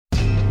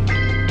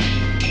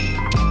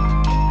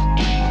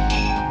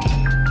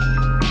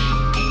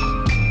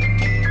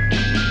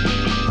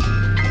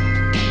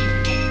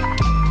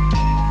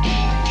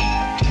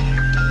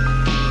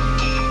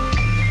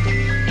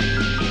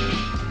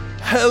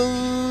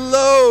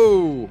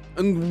Hello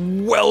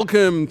and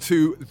welcome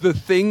to the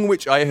thing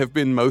which I have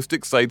been most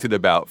excited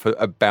about for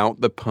about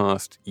the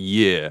past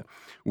year,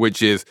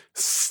 which is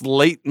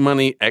Slate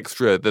Money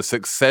Extra, the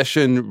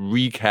Succession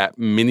recap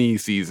mini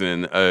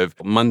season of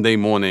Monday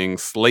morning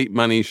Slate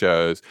Money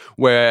shows,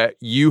 where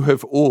you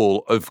have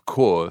all, of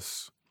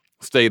course,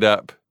 stayed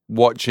up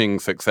watching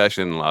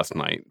Succession last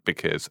night,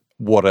 because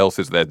what else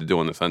is there to do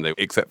on a Sunday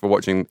except for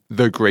watching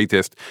the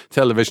greatest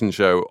television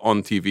show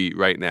on TV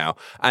right now?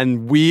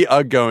 And we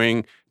are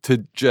going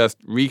to just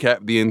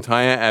recap the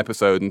entire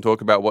episode and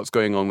talk about what's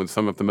going on with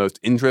some of the most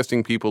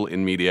interesting people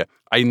in media.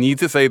 I need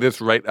to say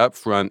this right up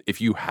front. If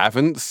you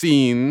haven't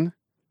seen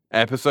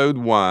episode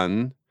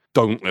 1,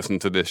 don't listen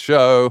to this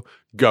show.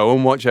 Go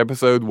and watch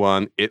episode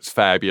 1. It's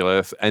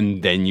fabulous.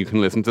 And then you can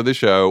listen to the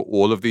show.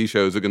 All of these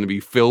shows are going to be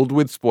filled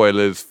with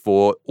spoilers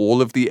for all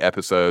of the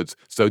episodes.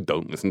 So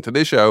don't listen to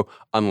this show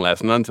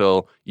unless and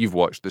until you've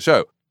watched the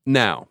show.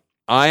 Now,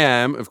 I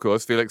am, of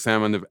course, Felix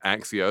Salmon of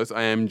Axios.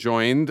 I am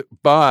joined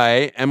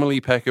by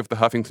Emily Peck of the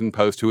Huffington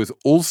Post, who is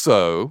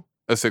also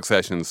a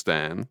Succession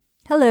stan.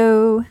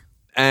 Hello.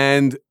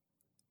 And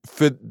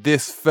for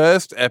this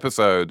first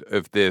episode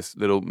of this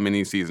little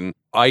mini season,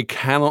 I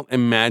cannot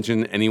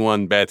imagine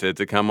anyone better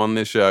to come on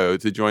this show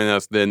to join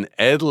us than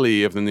Ed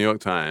Lee of the New York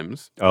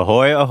Times.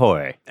 Ahoy,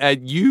 ahoy.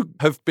 Ed, you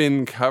have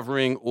been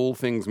covering all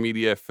things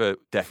media for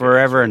decades.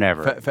 Forever and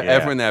ever.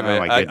 Forever and ever. Oh,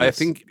 my goodness. I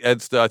think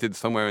Ed started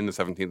somewhere in the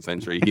 17th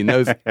century. He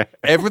knows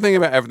everything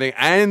about everything.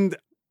 And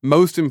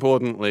most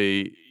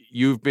importantly,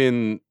 you've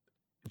been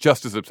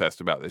just as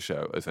obsessed about this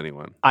show as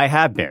anyone. I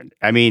have been.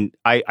 I mean,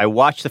 I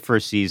watched the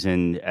first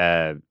season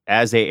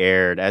as they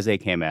aired, as they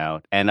came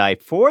out, and I,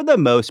 for the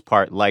most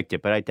part, liked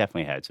it, but I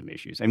definitely had some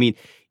issues. I mean,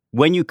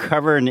 when you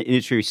cover an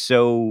industry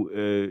so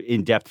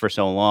in depth for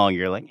so long,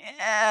 you're like,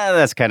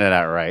 that's kind of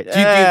not right.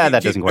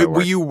 That doesn't quite work.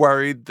 Were you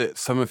worried that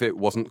some of it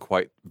wasn't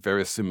quite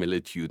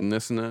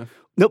verisimilitudinous enough?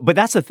 No, but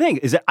that's the thing,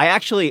 is that I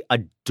actually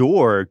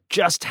adore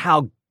just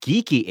how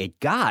geeky it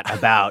got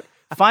about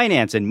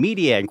finance and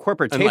media and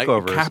corporate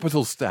takeovers. Like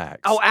capital stacks.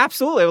 Oh,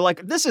 absolutely.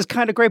 Like, this is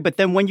kind of great. But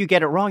then when you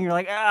get it wrong, you're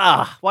like,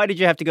 why did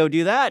you have to go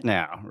do that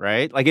now?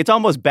 Right? Like, it's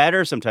almost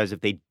better sometimes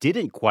if they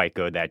didn't quite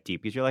go that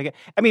deep, because you're like,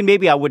 I mean,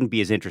 maybe I wouldn't be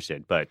as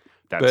interested, but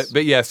that's...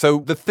 But yeah, so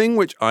the thing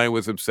which I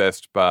was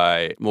obsessed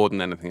by more than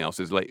anything else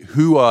is, like,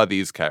 who are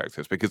these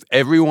characters? Because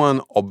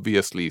everyone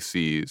obviously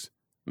sees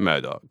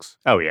Murdochs.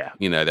 Oh, yeah.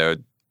 You know, there are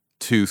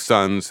two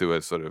sons who are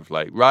sort of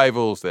like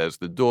rivals. There's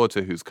the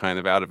daughter who's kind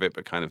of out of it,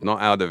 but kind of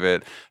not out of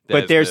it.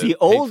 But there's the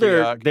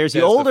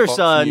older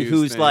son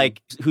who's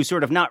who's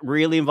sort of not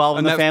really involved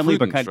in the family,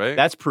 Prudence, but kind of, right?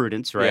 That's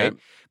Prudence, right? Yeah.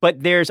 But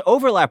there's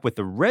overlap with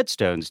the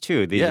Redstones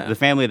too, the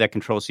family that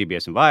controls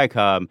CBS and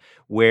Viacom,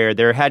 where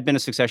there had been a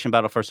succession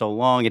battle for so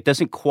long. It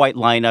doesn't quite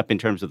line up in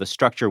terms of the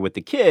structure with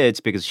the kids,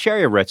 because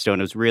Sherry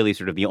Redstone was really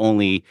sort of the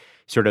only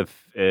sort of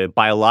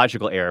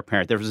biological heir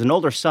apparent. There was an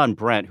older son,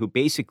 Brent, who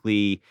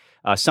basically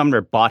Sumner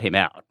bought him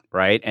out,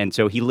 right? And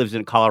so he lives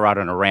in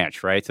Colorado on a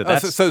ranch, right? So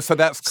that's so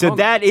that's Connor. So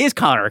that is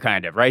Connor,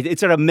 kind of, right? It's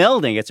sort of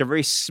melding. It's a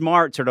very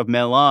smart sort of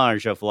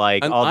melange of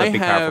like and all the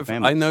big powerful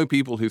families. I know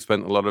people who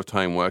spent a lot of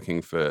time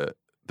working for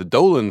the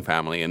Dolan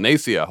family, and they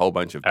see a whole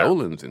bunch of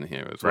Dolans in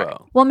here as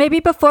well. Well, maybe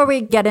before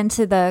we get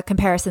into the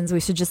comparisons, we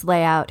should just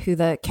lay out who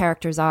the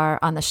characters are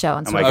on the show.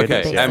 And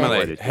Okay,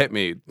 Emily, hit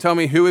me. Tell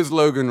me, who is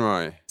Logan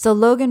Roy? So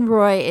Logan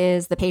Roy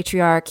is the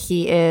patriarch.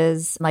 He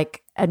is,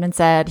 like Edmund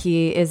said,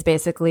 he is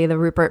basically the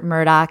Rupert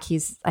Murdoch.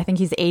 I think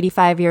he's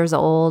 85 years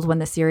old when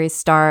the series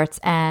starts,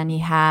 and he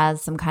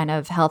has some kind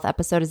of health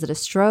episode. Is it a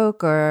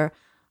stroke or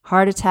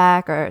heart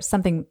attack or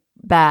something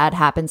bad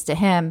happens to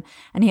him?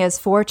 And he has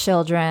 4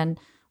 children.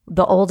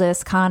 The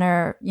oldest,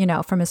 Connor,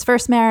 from his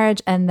first marriage,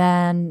 and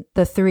then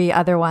the 3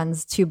 other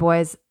ones, 2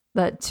 boys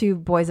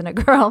and a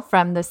girl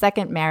from the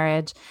second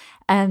marriage.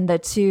 And the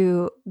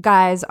 2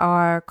 guys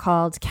are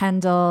called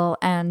Kendall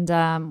and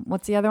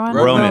what's the other one?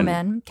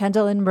 Roman.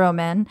 Kendall and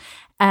Roman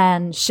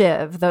and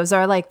Shiv. Those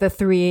are like the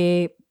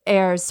 3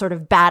 heirs sort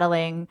of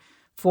battling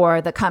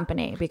for the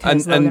company,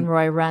 because Logan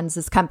Roy runs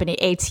this company,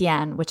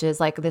 ATN, which is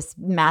like this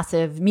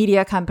massive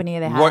media company.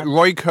 They have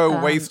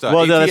Royco Waystar.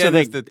 Well, no, ATN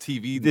is the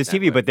TV. This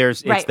TV, but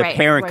it's the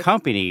parent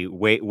company,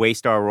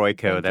 Waystar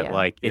Royco, that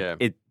like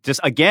it just,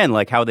 again,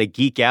 like how they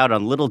geek out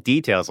on little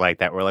details like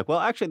that. We're like, well,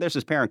 actually, there's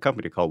this parent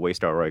company called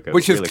Waystar Royco,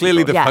 which is really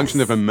clearly the function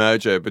of a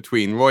merger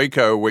between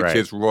Royco, which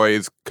is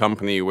Roy's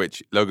company,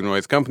 Logan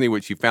Roy's company,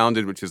 which he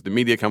founded, which is the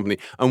media company,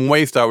 and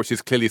Waystar, which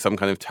is clearly some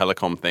kind of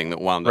telecom thing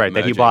that wound up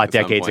that he bought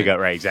decades ago.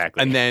 Right,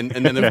 exactly. And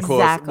then of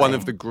course, one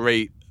of the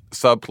great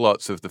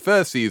subplots of the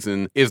first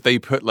season is they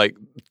put like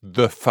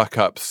the fuck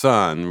up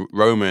son,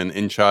 Roman,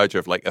 in charge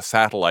of like a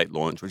satellite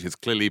launch, which is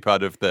clearly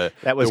part of the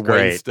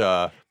great.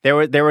 Waystar.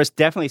 There was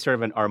definitely sort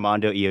of an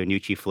Armando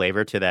Iannucci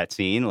flavor to that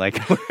scene.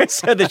 Like,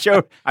 so the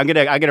show, I'm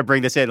gonna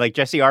bring this in. Like,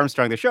 Jesse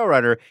Armstrong, the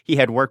showrunner, he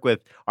had worked with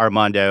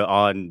Armando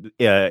on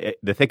The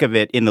Thick of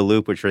It, In the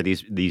Loop, which are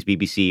these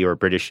BBC or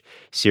British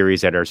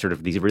series that are sort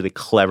of these really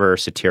clever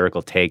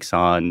satirical takes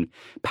on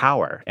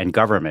power and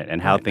government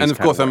and how things. And of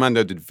course,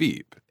 Armando did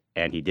Veep.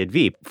 and he did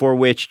Veep, for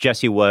which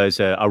Jesse was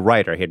a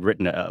writer. He had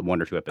written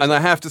one or two episodes. And I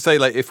have to say,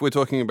 like, if we're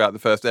talking about the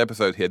first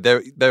episode here,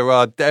 there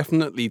are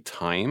definitely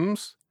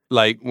times,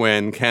 like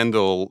when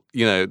Kendall,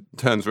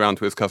 turns around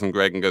to his cousin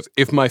Greg and goes,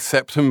 "If my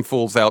septum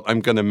falls out,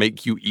 I'm going to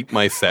make you eat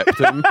my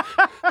septum,"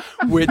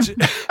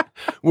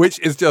 which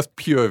is just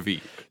pure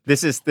Veep.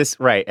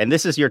 Right. And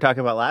this is, you're talking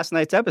about last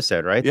night's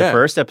episode, right? Yeah. The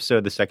first episode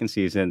of the second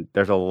season.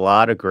 There's a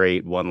lot of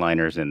great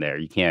one-liners in there.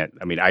 You can't,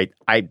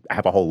 I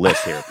have a whole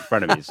list here in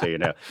front of me, so you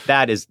know.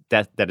 That is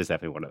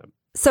definitely one of them.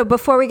 So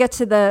before we get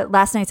to the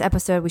last night's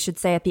episode, we should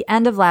say at the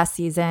end of last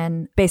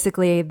season,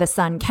 basically the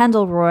son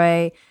Kendall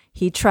Roy,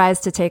 he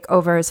tries to take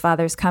over his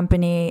father's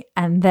company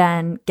and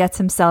then gets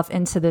himself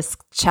into this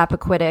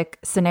Chappaquiddick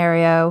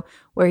scenario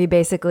where he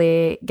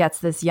basically gets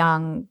this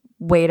young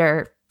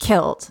waiter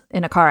killed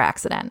in a car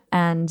accident.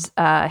 And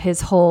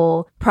his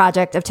whole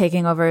project of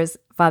taking over his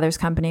father's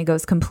company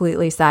goes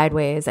completely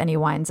sideways and he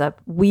winds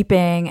up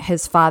weeping.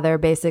 His father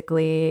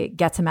basically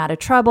gets him out of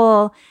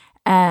trouble.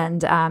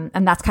 And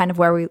that's kind of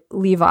where we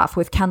leave off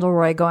with Kendall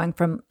Roy going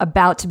from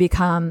about to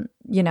become,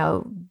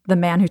 the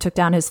man who took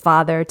down his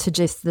father to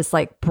just this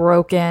like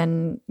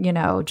broken,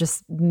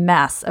 just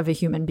mess of a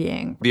human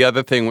being. The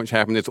other thing which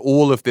happened is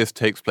all of this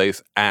takes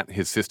place at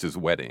his sister's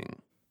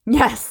wedding.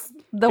 Yes.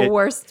 The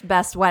worst,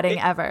 best wedding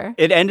ever.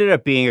 It ended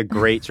up being a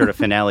great sort of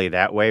finale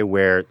that way,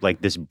 where like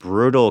this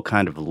brutal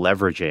kind of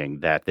leveraging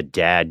that the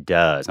dad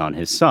does on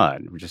his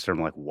son. We're just sort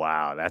of like,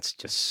 wow, that's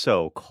just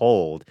so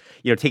cold.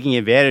 Taking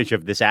advantage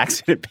of this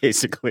accident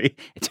basically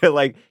to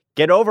like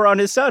get over on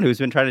his son who's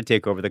been trying to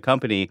take over the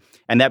company.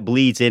 And that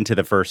bleeds into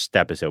the first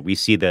episode. We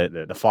see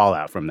the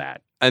fallout from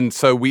that. And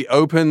so we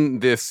open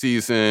this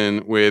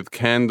season with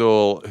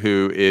Kendall,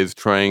 who is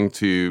trying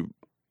to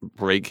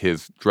break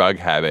his drug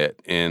habit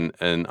in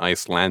an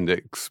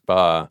Icelandic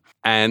spa.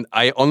 And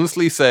I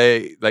honestly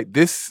say, like,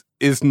 this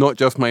is not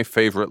just my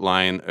favorite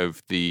line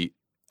of the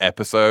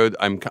episode.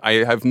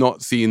 I have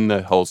not seen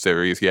the whole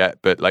series yet,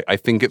 but like I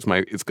think it's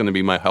going to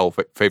be my whole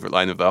favorite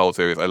line of the whole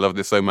series. I love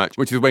this so much,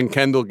 which is when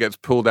Kendall gets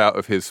pulled out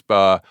of his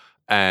spa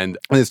and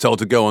is told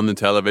to go on the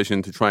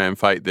television to try and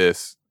fight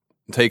this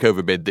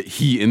takeover bid that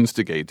he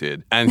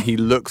instigated, and he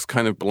looks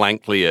kind of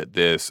blankly at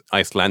this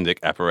Icelandic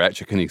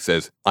apparatchik and he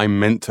says, "I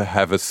meant to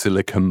have a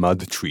silica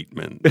mud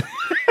treatment."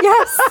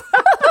 Yes.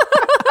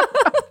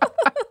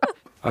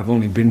 I've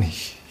only been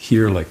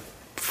here like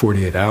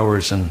 48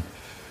 hours and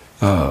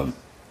I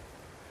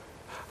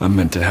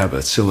meant to have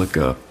a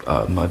silica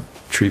mud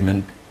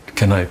treatment.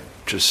 Can I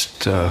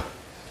just No,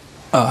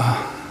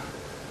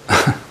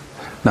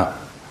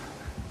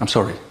 I'm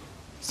sorry,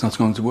 it's not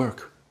going to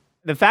work.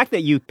 The fact that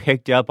you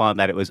picked up on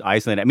that it was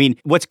Iceland, I mean,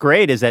 what's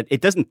great is that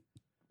it doesn't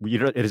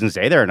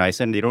say they're in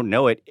Iceland. You don't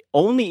know it.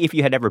 Only if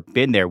you had ever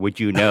been there would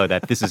you know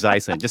that this is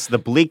Iceland. Just the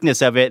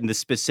bleakness of it and the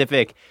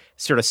specific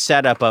sort of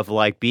setup of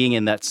like being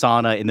in that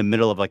sauna in the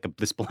middle of like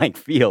this blank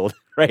field,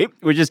 right?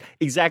 Which is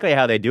exactly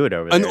how they do it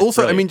over there. And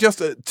also, I mean,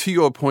 just to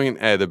your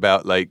point, Ed,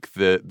 about like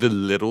the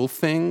little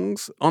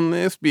things on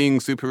this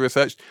being super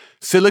researched,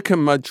 silica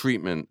mud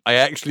treatment, I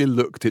actually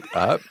looked it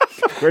up.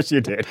 Of course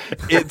you did.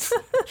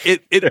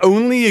 It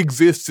only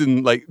exists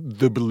in like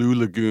the Blue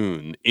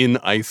Lagoon in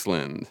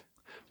Iceland.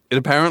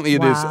 It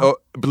is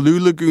Blue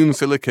Lagoon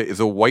silica is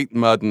a white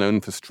mud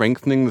known for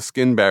strengthening the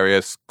skin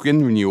barrier,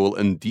 skin renewal,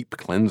 and deep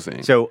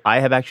cleansing. So I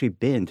have actually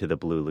been to the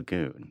Blue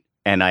Lagoon,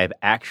 and I have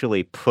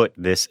actually put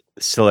this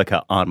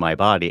silica on my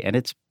body, and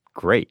it's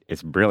great.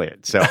 It's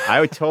brilliant. So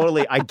I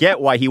get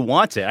why he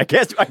wants it. I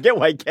get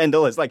why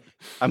Kendall is like,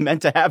 I'm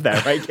meant to have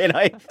that, right? Can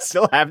I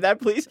still have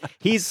that, please?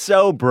 He's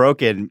so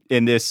broken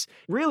in this,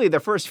 really the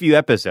first few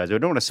episodes. I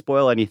don't want to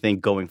spoil anything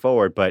going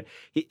forward, but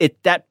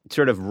that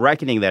sort of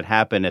reckoning that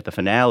happened at the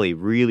finale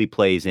really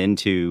plays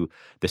into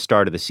the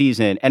start of the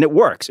season, and it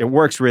works. It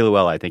works really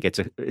well. I think it's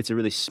a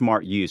really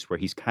smart use where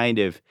he's kind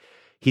of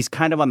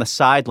on the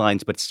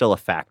sidelines, but still a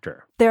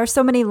factor. There are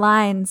so many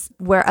lines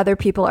where other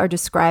people are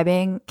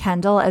describing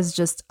Kendall as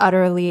just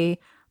utterly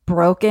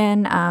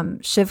broken.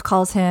 Shiv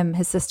calls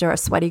his sister, a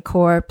sweaty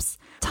corpse.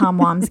 Tom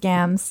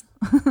Wamsgams,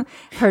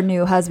 her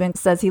new husband,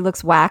 says he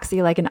looks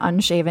waxy like an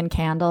unshaven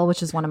candle,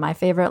 which is one of my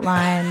favorite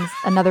lines.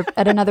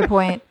 At another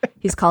point,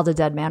 he's called a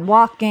dead man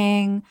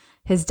walking.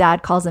 His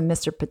dad calls him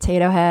Mr.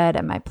 Potato Head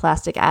and my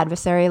plastic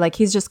adversary. Like,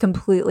 he's just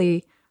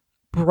completely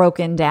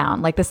broken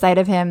down. Like, the sight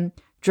of him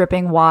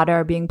dripping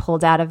water being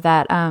pulled out of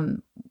that,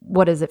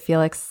 what is it,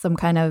 Felix? Some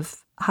kind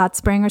of hot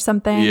spring or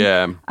something?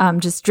 Yeah.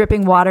 Just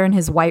dripping water in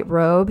his white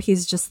robe.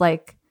 He's just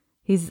like,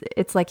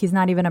 it's like he's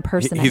not even a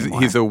person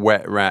anymore. He's a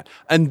wet rat.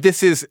 And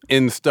this is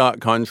in stark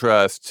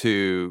contrast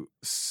to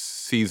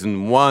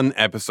season 1,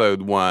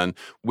 episode 1,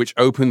 which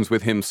opens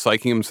with him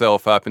psyching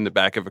himself up in the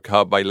back of a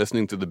car by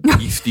listening to the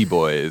Beastie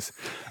Boys.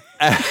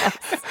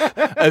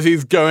 As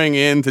he's going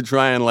in to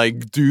try and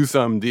like do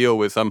some deal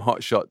with some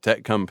hotshot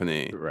tech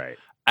company. Right.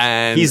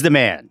 And he's the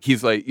man.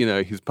 He's like,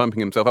 he's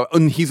pumping himself up.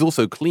 And he's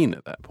also clean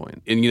at that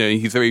point. And,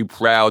 he's very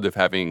proud of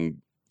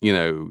having,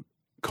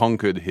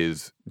 conquered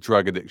his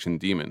drug addiction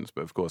demons,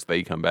 but of course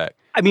they come back.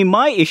 I mean,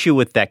 my issue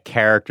with that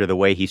character, the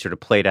way he sort of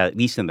played out, at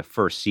least in the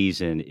first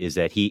season, is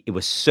that it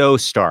was so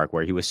stark,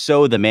 where he was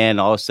so the man,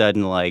 all of a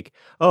sudden, like,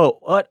 oh,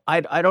 what?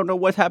 I don't know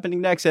what's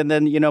happening next. And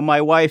then,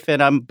 my wife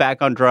and I'm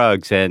back on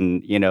drugs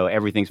and,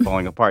 everything's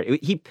falling apart.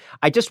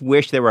 I just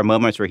wish there were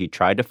moments where he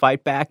tried to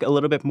fight back a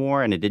little bit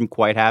more and it didn't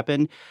quite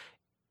happen.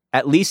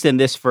 At least in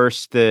this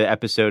first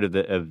episode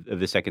of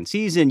the second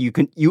season, you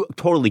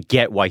totally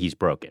get why he's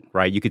broken,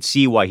 right? You could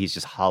see why he's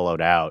just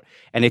hollowed out,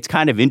 and it's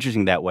kind of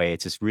interesting that way.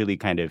 It's just really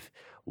kind of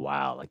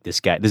wow, like this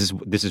guy. This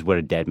is what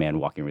a dead man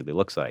walking really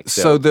looks like.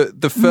 So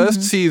the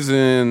first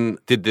season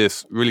did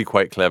this really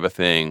quite clever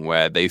thing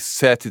where they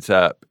set it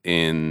up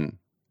in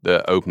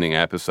the opening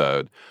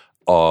episode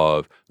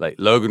of like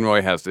Logan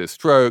Roy has this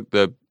stroke.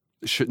 The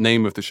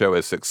name of the show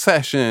is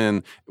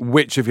Succession.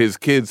 Which of his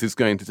kids is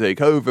going to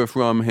take over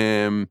from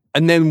him?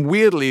 And then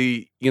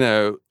weirdly,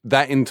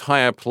 that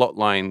entire plot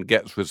line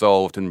gets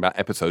resolved in about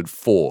episode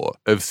 4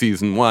 of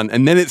season 1.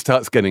 And then it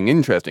starts getting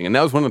interesting. And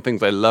that was one of the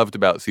things I loved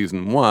about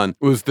season 1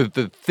 was that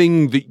the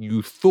thing that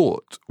you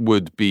thought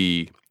would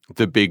be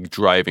the big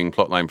driving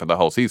plot line for the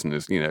whole season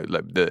is,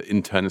 like the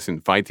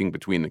internecine fighting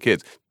between the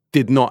kids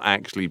did not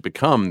actually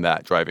become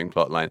that driving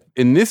plot line.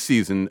 In this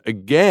season,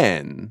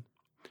 again,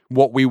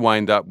 what we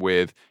wind up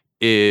with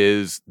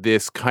is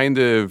this kind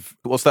of,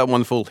 what's that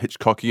wonderful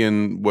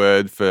Hitchcockian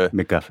word for?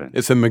 MacGuffin.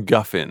 It's a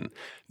MacGuffin.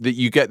 That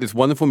you get this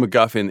wonderful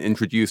MacGuffin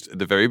introduced at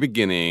the very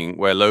beginning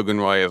where Logan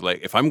Roy is like,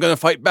 if I'm going to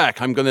fight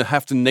back, I'm going to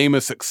have to name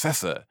a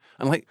successor.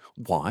 I'm like,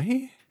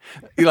 why?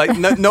 Like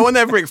no one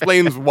ever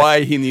explains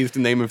why he needs to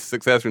name a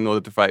successor in order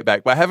to fight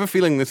back. But I have a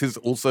feeling this is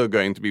also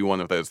going to be one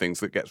of those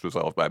things that gets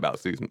resolved by about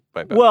season.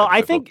 Well,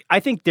 I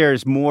think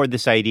there's more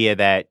this idea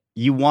that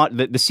you want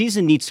the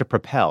season needs to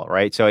propel,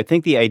 right? So I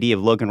think the idea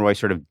of Logan Roy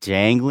sort of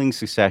dangling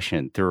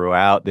Succession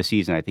throughout the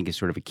season, I think, is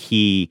sort of a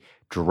key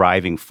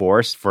driving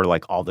force for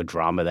like all the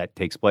drama that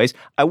takes place.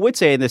 I would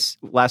say in this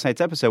last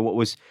night's episode, what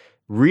was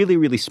really,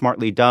 really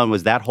smartly done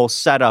was that whole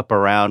setup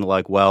around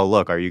like, well,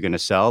 look, are you going to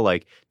sell?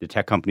 Like the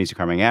tech companies are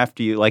coming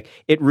after you. Like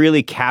it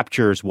really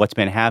captures what's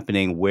been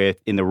happening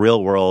in the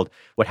real world,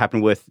 what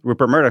happened with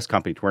Rupert Murdoch's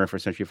company,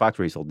 21st Century Fox,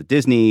 where he sold to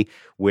Disney,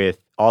 with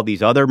all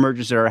these other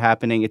mergers that are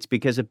happening. It's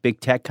because of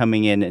big tech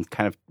coming in and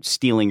kind of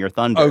stealing your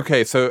thunder.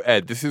 Okay, so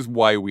Ed, this is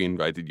why we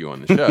invited you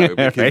on the show,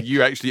 because right?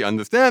 You actually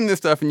understand this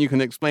stuff and you can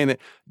explain it.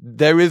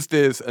 There is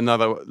this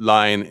another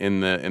line in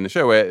the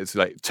show where it's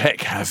like,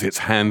 tech has its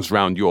hands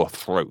round your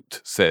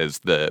throat, says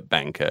the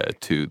banker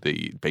to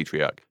the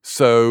patriarch.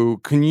 So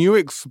can you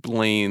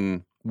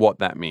explain what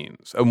that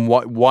means and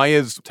why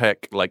is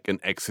tech like an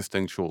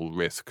existential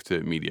risk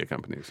to media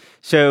companies?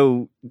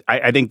 So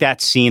I think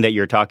that scene that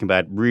you're talking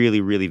about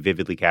really, really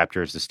vividly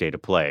captures the state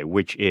of play,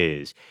 which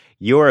is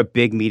you're a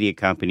big media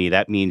company.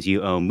 That means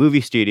you own movie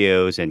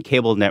studios and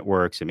cable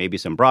networks and maybe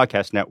some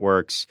broadcast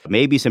networks,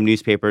 maybe some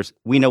newspapers.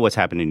 We know what's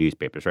happened in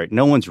newspapers, right?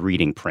 No one's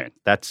reading print.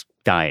 That's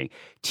dying.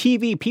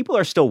 TV, people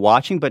are still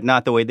watching, but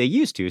not the way they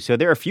used to. So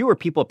there are fewer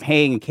people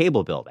paying a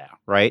cable bill now,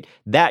 right?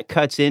 That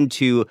cuts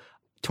into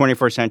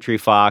 21st Century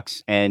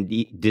Fox and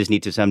Disney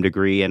to some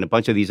degree and a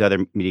bunch of these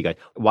other media guys.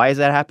 Why is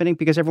that happening?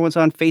 Because everyone's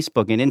on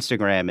Facebook and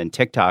Instagram and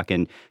TikTok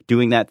and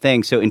doing that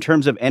thing. So in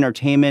terms of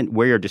entertainment,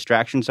 where your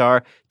distractions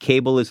are,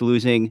 cable is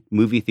losing,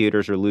 movie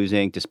theaters are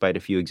losing, despite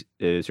a few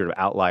sort of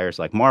outliers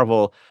like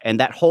Marvel. And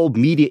that whole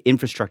media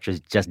infrastructure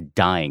is just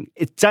dying.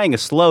 It's dying a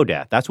slow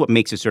death. That's what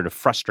makes it sort of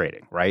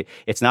frustrating, right?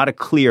 It's not a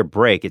clear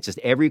break. It's just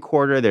every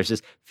quarter there's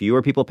just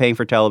fewer people paying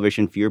for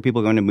television, fewer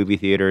people going to movie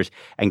theaters,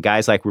 and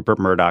guys like Rupert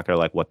Murdoch are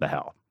like, what the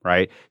hell?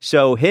 Right.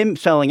 So him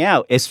selling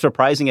out, as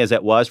surprising as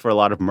it was for a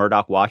lot of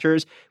Murdoch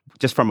watchers,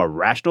 just from a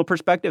rational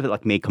perspective, it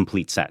like made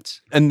complete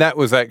sense. And that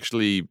was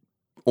actually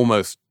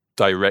almost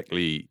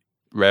directly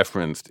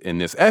referenced in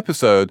this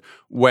episode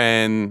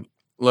when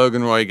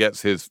Logan Roy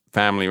gets his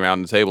family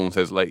around the table and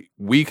says, like,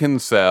 we can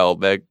sell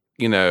their,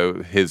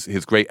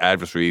 his great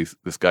adversaries,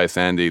 this guy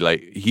Sandy,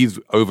 like he's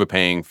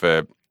overpaying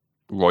for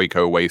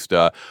Royco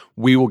Waystar.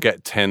 We will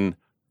get $10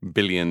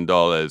 billion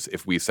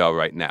if we sell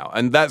right now,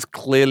 and that's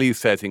clearly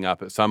setting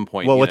up at some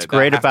point. Well, what's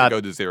great about to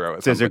go to zero.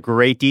 There's a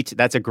great detail.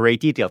 That's a great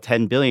detail.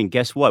 $10 billion.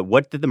 Guess what?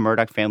 What did the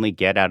Murdoch family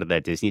get out of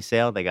that Disney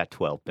sale? They got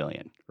 $12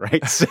 billion.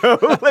 Right. So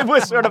it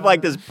was sort of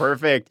like this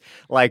perfect.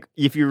 Like,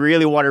 if you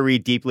really want to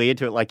read deeply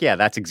into it, like, yeah,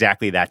 that's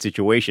exactly that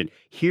situation.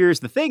 Here's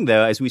the thing,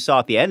 though, as we saw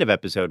at the end of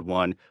episode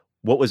 1.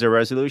 What was the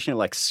resolution?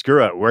 Like,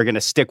 screw it, we're going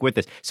to stick with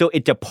this. So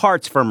it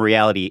departs from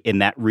reality in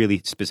that really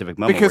specific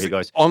moment because where he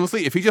goes,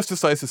 honestly, if he just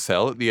decides to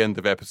sell at the end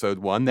of episode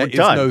 1, there is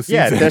no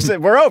season. Yeah,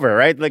 we're over,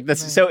 right? Like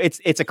this. So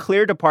it's a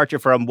clear departure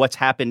from what's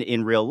happened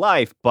in real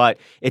life, but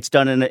it's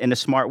done in a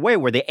smart way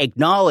where they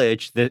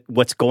acknowledge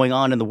what's going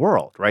on in the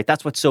world, right?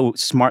 That's what's so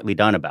smartly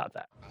done about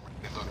that.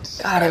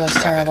 God, he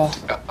looks terrible.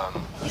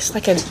 He's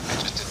like a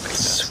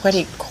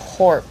sweaty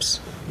corpse.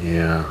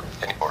 Yeah.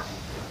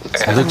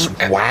 It looks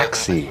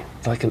waxy.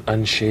 Like an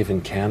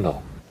unshaven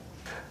candle.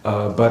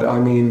 But I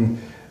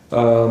mean,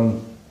 the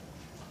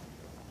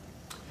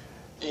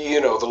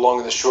long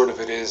and the short of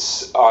it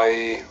is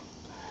I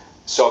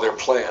saw their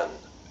plan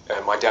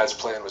and my dad's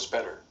plan was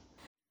better.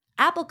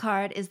 Apple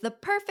Card is the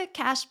perfect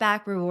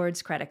cashback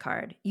rewards credit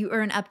card. You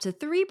earn up to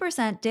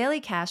 3% daily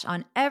cash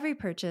on every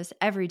purchase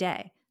every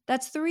day.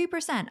 That's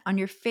 3% on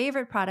your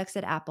favorite products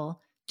at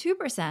Apple,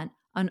 2%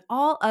 on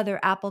all other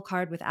Apple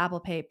Card with Apple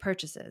Pay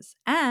purchases,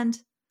 and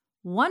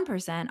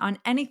 1% on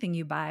anything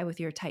you buy with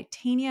your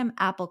titanium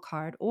Apple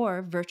Card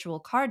or virtual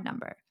card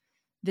number.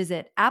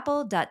 Visit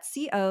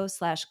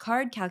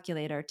apple.co/card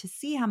calculator to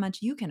see how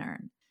much you can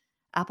earn.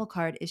 Apple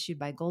Card issued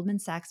by Goldman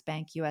Sachs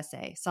Bank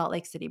USA, Salt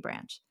Lake City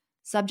branch.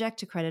 Subject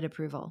to credit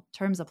approval.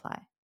 Terms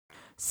apply.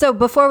 So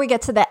before we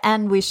get to the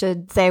end, we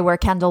should say where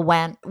Kendall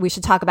went. We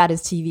should talk about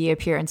his TV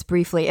appearance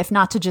briefly, if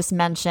not to just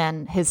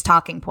mention his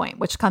talking point,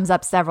 which comes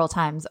up several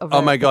times over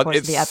the course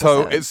of the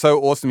episode. It's so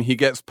awesome. He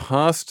gets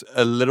past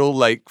a little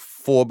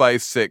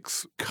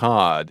 4x6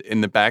 card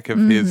in the back of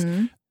his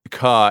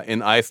car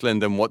in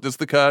Iceland. And what does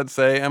the card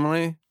say,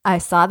 Emily? I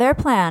saw their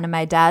plan and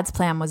my dad's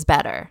plan was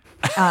better.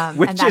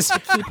 Which and that's is, the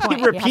key point.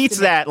 He repeats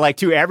that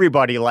to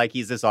everybody like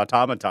he's this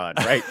automaton,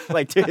 right?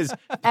 To his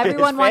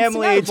everyone his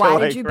family, wants to know, why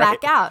did you right.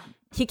 back out?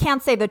 He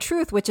can't say the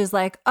truth, which is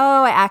I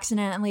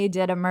accidentally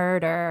did a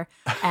murder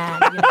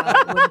and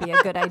it wouldn't be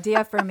a good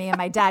idea for me. And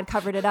my dad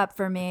covered it up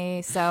for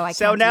me. So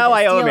now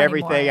I owe him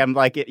everything.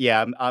 Anymore.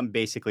 I'm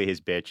basically his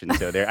bitch. And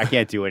so I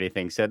can't do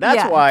anything. So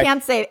that's why. He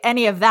can't say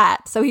any of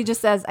that. So he just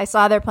says, I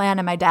saw their plan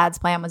and my dad's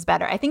plan was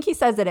better. I think he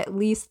says it at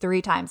least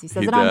 3 times. He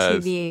says it on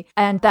TV.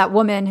 And that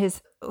woman,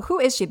 who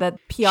is she? The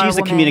PR woman?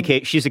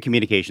 She's a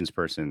communications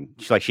person.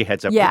 She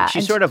heads up. Yeah,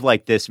 she's sort of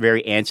like this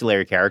very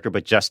ancillary character,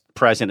 but just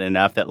present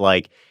enough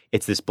that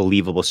it's this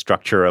believable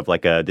structure of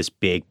this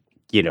big,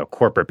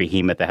 corporate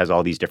behemoth that has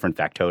all these different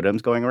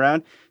factotums going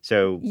around.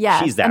 So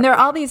she's that. And there are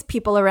all these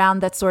people around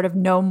that sort of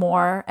know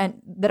more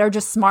and that are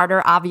just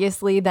smarter,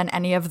 obviously, than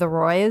any of the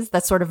Roys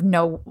that sort of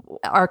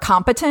are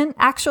competent,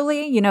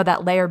 actually,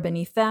 that layer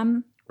beneath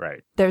them.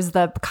 Right. There's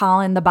the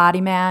Colin, the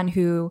body man,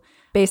 who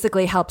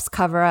basically helps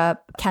cover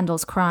up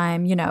Kendall's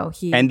crime.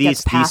 And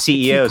these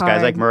CEOs,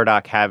 guys like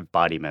Murdoch, have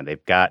body men.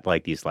 They've got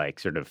these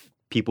sort of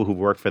people who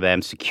work for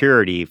them,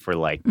 security for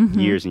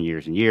years and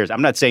years and years.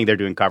 I'm not saying they're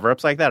doing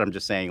cover-ups like that. I'm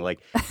just saying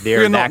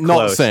they're that close.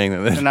 Not saying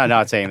that. I'm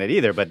not saying that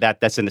either. But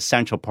that's an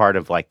essential part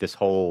of this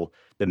whole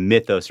the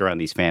mythos around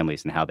these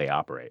families and how they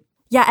operate.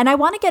 Yeah, and I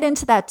want to get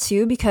into that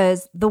too,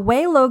 because the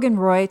way Logan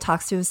Roy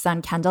talks to his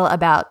son Kendall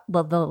about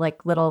the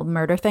little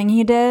murder thing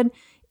he did,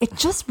 it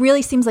just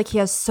really seems like he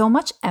has so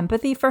much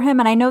empathy for him.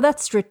 And I know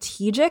that's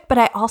strategic, but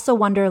I also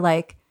wonder,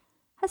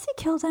 has he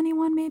killed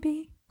anyone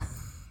maybe?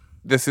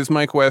 This is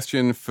my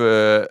question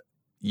for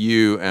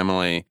you,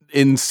 Emily.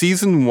 In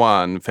season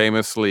 1,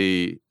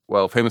 famously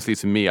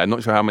to me, I'm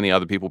not sure how many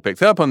other people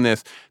picked up on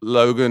this,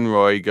 Logan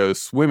Roy goes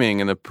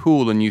swimming in a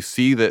pool and you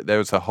see that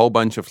there's a whole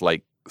bunch of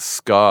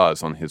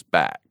scars on his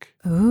back.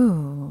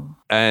 Ooh.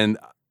 And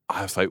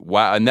I was like,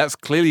 wow. And that's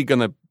clearly going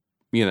to,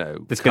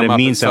 it's going to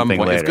mean something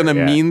later. It's going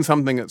to mean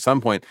something at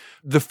some point.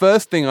 The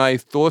first thing I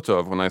thought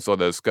of when I saw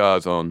those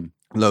scars on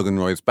Logan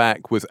Roy's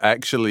back was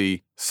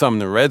actually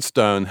Sumner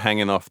Redstone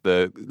hanging off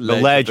the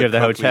ledge of the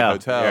hotel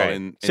right.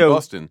 in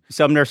Boston.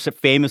 Sumner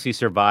famously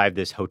survived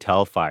this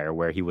hotel fire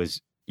where he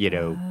was,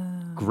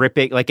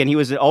 gripping, and he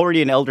was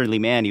already an elderly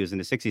man. He was in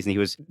his 60s,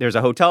 and there's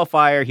a hotel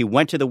fire. He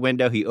went to the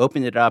window, he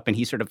opened it up, and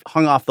he sort of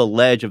hung off the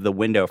ledge of the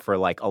window for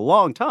a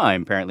long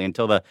time, apparently,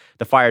 until the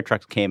fire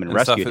trucks came and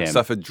rescued him.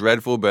 Suffered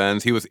dreadful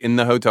burns. He was in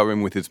the hotel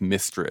room with his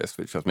mistress,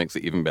 which just makes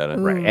it even better.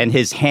 Ooh. Right. And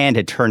his hand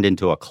had turned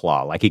into a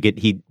claw.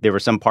 There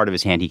was some part of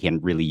his hand he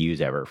can't really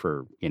use ever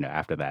for,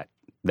 after that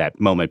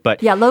moment.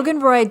 But yeah, Logan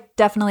Roy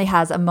definitely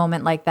has a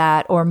moment like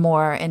that or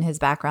more in his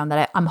background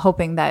that I'm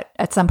hoping that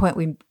at some point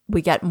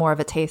we get more of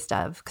a taste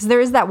of. Because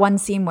there is that one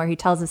scene where he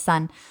tells his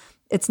son,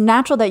 it's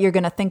natural that you're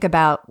going to think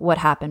about what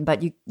happened,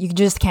 but you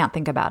just can't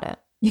think about it.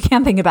 You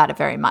can't think about it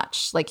very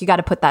much. You got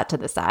to put that to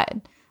the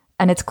side.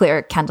 And it's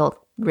clear Kendall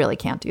really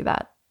can't do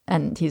that.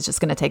 And he's just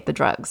going to take the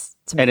drugs.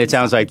 And it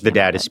sounds like the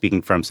dad is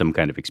speaking from some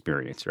kind of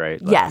experience,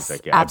 right? Yes,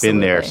 absolutely. I've been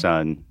there,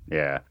 son.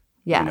 Yeah.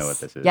 Yes. You know what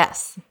this is.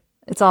 Yes.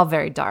 It's all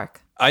very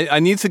dark.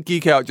 I need to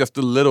geek out just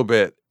a little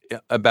bit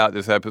about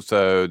this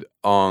episode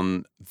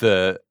on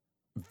the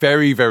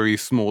very, very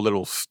small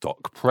little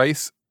stock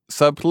price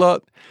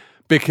subplot,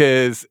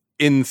 because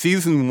in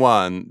season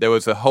 1, there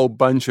was a whole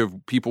bunch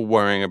of people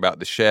worrying about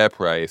the share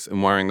price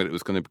and worrying that it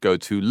was going to go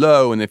too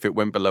low. And if it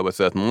went below a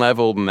certain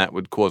level, then that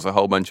would cause a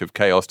whole bunch of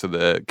chaos to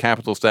the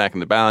capital stack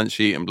and the balance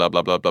sheet and blah,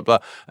 blah, blah, blah, blah.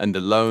 And the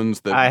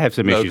loans that I have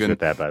some Logan issues with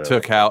that, by the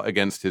took way. out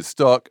against his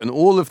stock and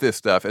all of this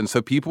stuff. And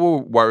so people were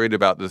worried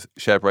about the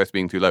share price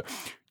being too low.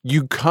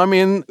 You come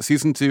in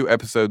season 2,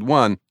 episode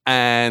 1,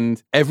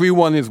 and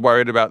everyone is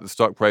worried about the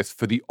stock price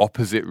for the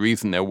opposite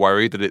reason. They're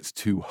worried that it's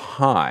too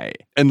high.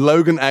 And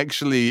Logan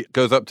actually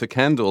goes up to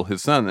Kendall,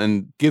 his son,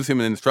 and gives him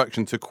an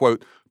instruction to,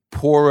 quote,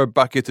 pour a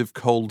bucket of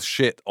cold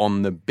shit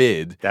on the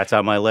bid. That's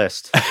on my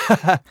list.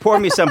 Pour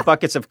me some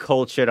buckets of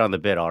cold shit on the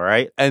bid, all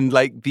right? And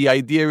the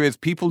idea is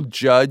people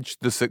judge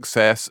the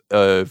success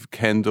of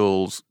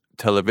Kendall's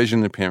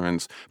television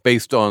appearance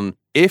based on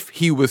if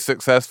he was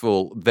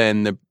successful,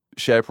 then the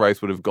share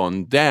price would have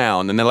gone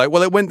down. And they're like,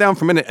 well, it went down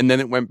for a minute and then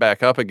it went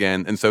back up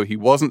again. And so he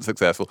wasn't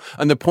successful.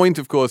 And the point,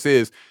 of course,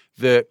 is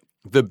that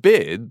the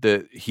bid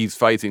that he's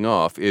fighting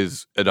off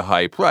is at a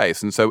high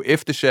price. And so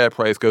if the share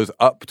price goes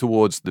up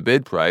towards the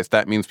bid price,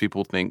 that means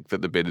people think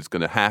that the bid is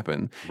going to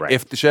happen. Right.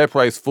 If the share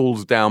price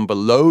falls down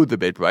below the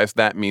bid price,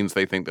 that means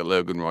they think that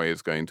Logan Roy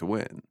is going to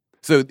win.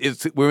 So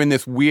we're in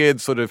this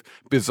weird sort of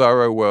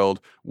bizarro world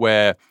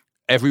where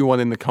everyone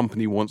in the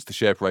company wants the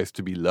share price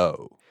to be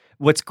low.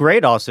 What's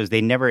great also is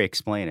they never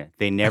explain it.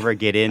 They never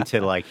get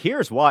into like,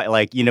 here's why.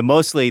 Like,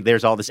 mostly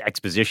there's all this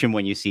exposition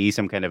when you see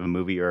some kind of a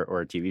movie or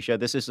a TV show.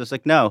 This is just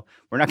like, no,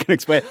 we're not going to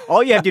explain it.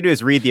 All you have to do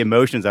is read the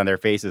emotions on their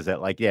faces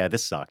that like, yeah,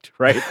 this sucked,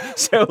 right?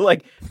 So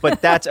like,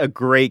 but that's a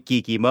great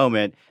geeky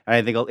moment. And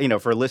I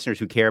think, for listeners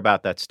who care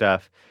about that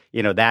stuff,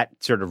 that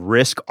sort of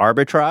risk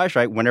arbitrage,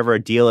 right? Whenever a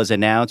deal is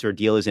announced or a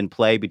deal is in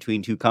play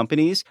between two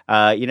companies,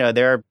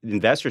 there are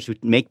investors who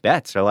make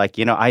bets. They're like,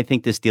 I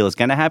think this deal is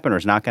going to happen or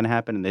it's not going to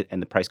happen,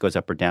 and the price goes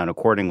up or down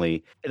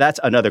accordingly. That's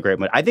another great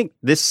one. I think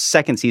this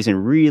second season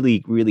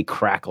really, really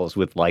crackles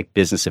with like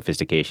business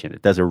sophistication.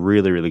 It does a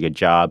really, really good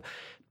job.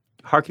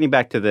 Harkening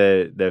back to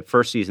the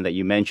first season that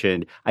you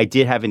mentioned, I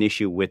did have an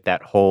issue with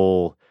that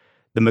whole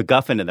the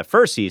MacGuffin in the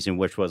first season,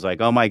 which was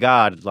like, oh my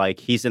God, like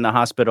he's in the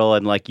hospital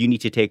and like you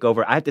need to take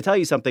over. I have to tell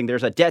you something.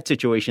 There's a debt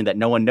situation that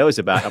no one knows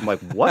about. I'm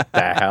like, what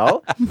the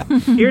hell?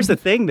 Here's the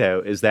thing,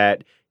 though, is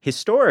that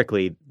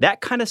historically,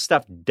 that kind of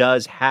stuff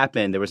does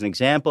happen. There was an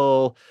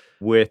example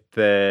with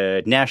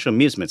the National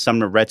Amusements,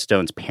 Sumner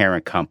Redstone's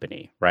parent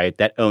company, right,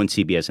 that owned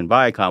CBS and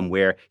Viacom,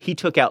 where he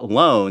took out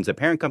loans, the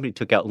parent company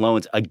took out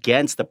loans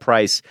against the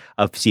price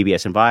of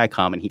CBS and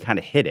Viacom, and he kind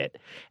of hid it.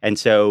 And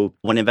so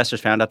when investors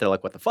found out, they're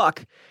like, what the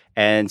fuck?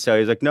 And so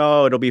he's like,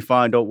 no, it'll be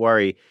fine, don't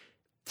worry.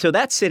 So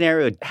that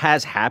scenario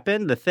has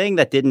happened. The thing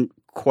that didn't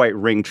quite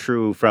ring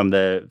true from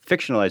the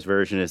fictionalized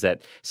version is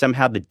that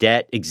somehow the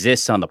debt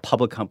exists on the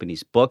public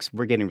company's books.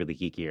 We're getting really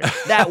geeky here.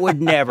 That would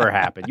never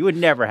happen. You would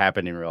never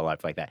happen in real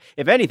life like that.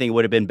 If anything, it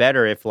would have been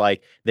better if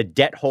like the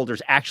debt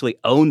holders actually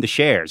owned the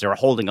shares or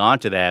holding on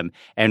to them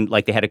and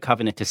like they had a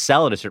covenant to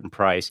sell at a certain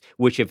price,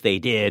 which if they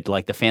did,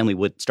 like the family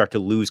would start to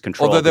lose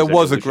control. Although there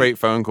was a great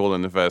phone call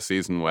in the first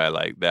season where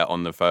like they're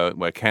on the phone,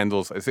 where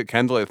Kendall's, is it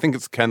Kendall? I think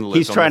it's Kendall.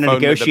 He's trying to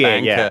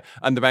negotiate, yeah.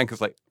 And the banker's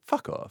like,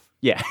 fuck off.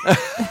 Yeah.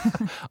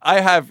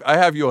 I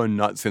have your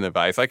nuts in a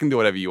vice. I can do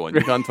whatever you want.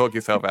 You can't talk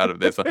yourself out of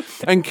this.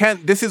 And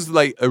this is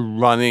like a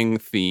running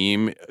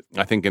theme,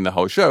 I think, in the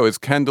whole show, is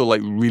Kendall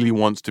like really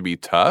wants to be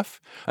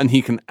tough and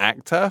he can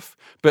act tough,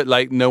 but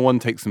like no one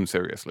takes him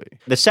seriously.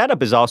 The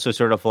setup is also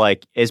sort of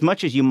like, as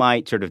much as you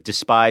might sort of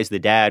despise the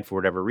dad for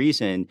whatever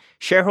reason,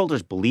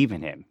 shareholders believe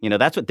in him.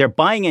 That's what they're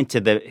buying into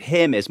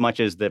him as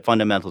much as the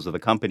fundamentals of the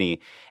company.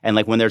 And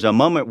like when there's a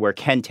moment where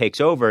Ken takes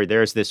over,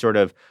 there's this sort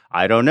of,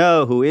 I don't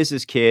know, who is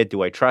this kid?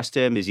 Do I trust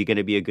him? Is he going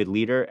to be a good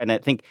leader? And I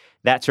think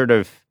that sort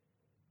of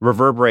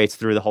reverberates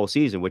through the whole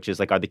season, which is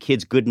like, are the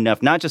kids good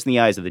enough, not just in the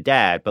eyes of the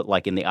dad, but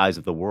like in the eyes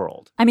of the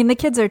world? I mean, the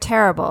kids are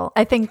terrible.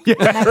 I think the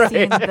next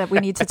scene that we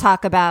need to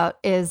talk about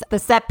is the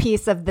set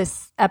piece of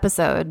this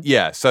episode.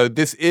 Yeah, so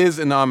this is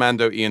an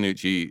Armando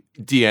Iannucci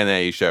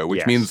DNA show,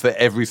 which means that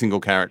every single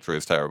character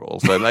is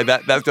terrible. So like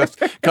that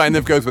just kind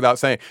of goes without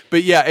saying.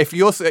 But yeah, if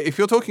you're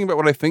talking about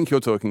what I think you're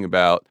talking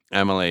about,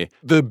 Emily,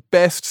 the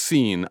best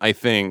scene I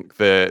think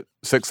that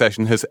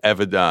Succession has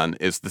ever done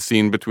is the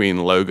scene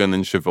between Logan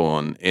and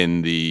Siobhan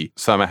in the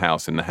summer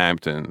house in the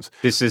Hamptons.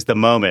 This is the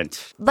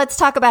moment. Let's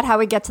talk about how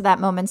we get to that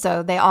moment.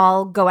 So they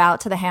all go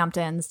out to the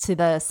Hamptons, to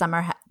the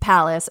summer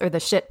palace, or the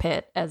shit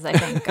pit, as I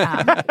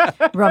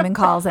think Roman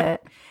calls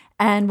it.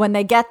 And when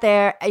they get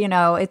there,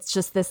 it's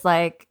just this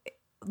like,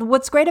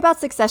 what's great about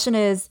Succession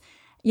is,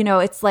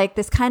 it's like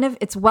this kind of,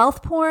 it's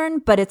wealth porn,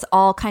 but it's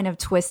all kind of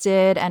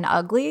twisted and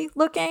ugly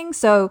looking.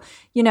 So,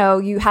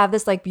 you have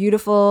this like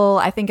beautiful,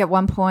 I think at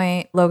one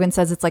point, Logan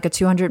says it's like a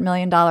 $200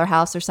 million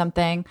house or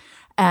something.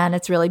 And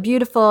it's really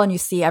beautiful. And you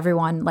see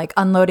everyone like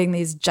unloading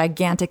these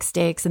gigantic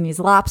steaks and these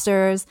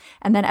lobsters.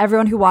 And then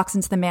everyone who walks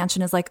into the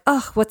mansion is like,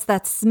 oh, what's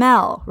that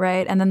smell?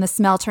 Right. And then the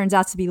smell turns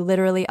out to be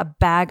literally a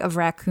bag of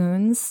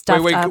raccoons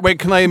stuffed up. Wait,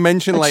 can I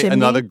mention like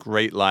another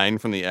great line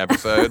from the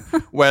episode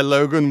where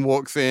Logan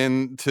walks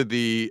in to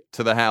the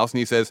house and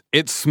he says,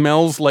 it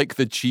smells like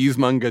the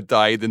cheesemonger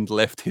died and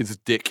left his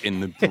dick in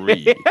the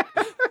brie.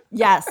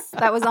 Yes,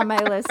 that was on my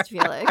list,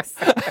 Felix.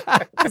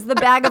 It's the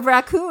bag of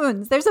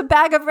raccoons. There's a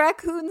bag of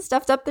raccoons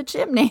stuffed up the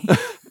chimney.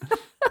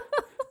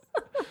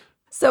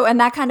 So,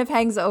 and that kind of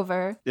hangs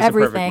over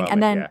everything.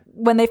 And then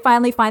when they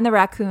finally find the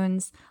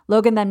raccoons,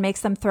 Logan then makes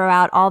them throw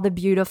out all the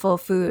beautiful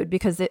food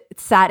because it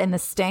sat in the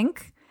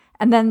stink.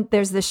 And then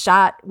there's this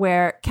shot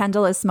where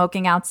Kendall is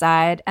smoking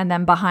outside, and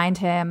then behind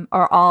him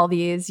are all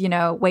these,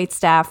 wait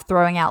staff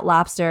throwing out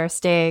lobster,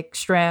 steak,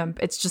 shrimp.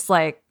 It's just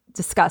like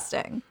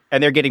disgusting.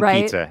 And they're getting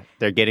pizza.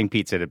 They're getting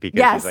pizza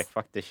because he's like,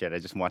 fuck this shit. I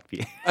just want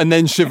pizza. And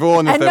then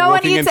Siobhan, and no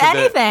one eats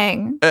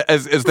anything.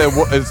 As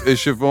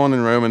Siobhan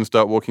and Roman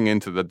start walking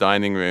into the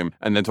dining room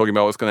and then talking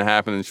about what's going to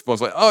happen, and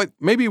Siobhan's like, oh,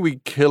 maybe we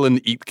kill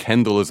and eat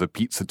Kendall as a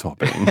pizza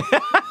topping.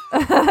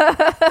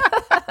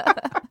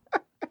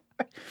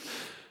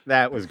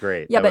 That was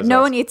great. Yeah, That but was no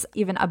awesome. one eats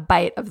even a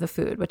bite of the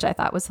food, which I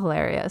thought was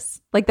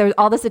hilarious. Like there's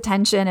all this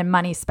attention and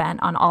money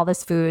spent on all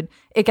this food.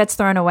 It gets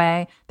thrown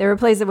away. They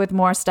replace it with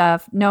more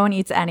stuff. No one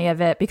eats any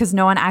of it because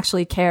no one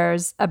actually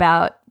cares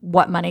about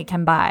what money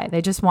can buy.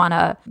 They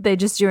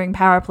just doing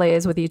power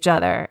plays with each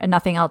other and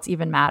nothing else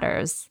even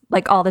matters.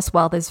 Like all this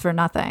wealth is for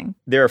nothing.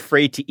 They're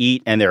afraid to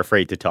eat and they're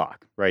afraid to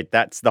talk, right?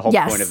 That's the whole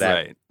Yes. point of that.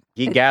 Right.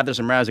 He gathers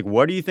them around. He's like,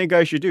 what do you think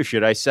I should do?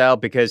 Should I sell?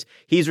 Because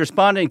he's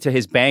responding to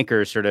his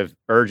bankers sort of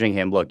urging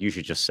him, look, you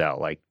should just sell.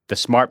 Like the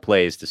smart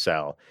play is to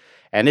sell.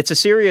 And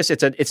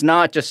it's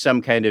not just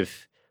some kind of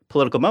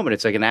political moment.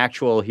 It's like an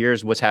actual,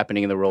 here's what's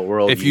happening in the real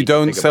world. If you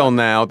don't sell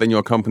now, then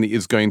your company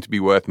is going to be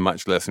worth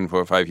much less in 4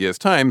 or 5 years'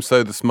 time.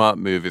 So the smart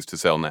move is to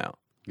sell now.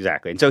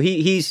 Exactly. And so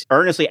he's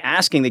earnestly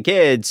asking the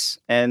kids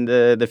and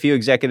the few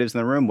executives in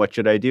the room, what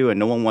should I do? And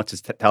no one wants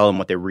to tell him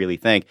what they really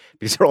think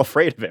because they're all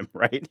afraid of him,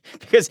 right?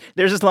 Because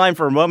there's this line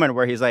for a moment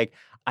where he's like,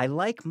 I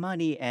like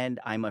money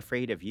and I'm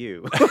afraid of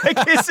you.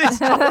 Like, this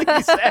is all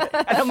he said.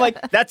 And I'm like,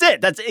 that's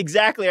it. That's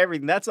exactly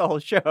everything. That's the whole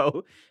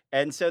show.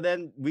 And so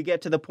then we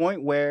get to the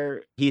point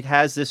where he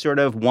has this sort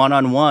of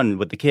one-on-one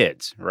with the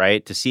kids,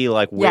 right? To see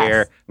like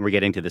where we're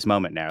getting to this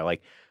moment now.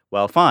 Like,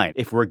 well, fine.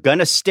 If we're going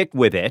to stick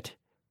with it,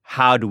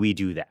 how do we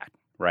do that,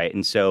 right?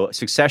 And so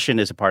succession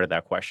is a part of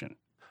that question.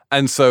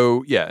 And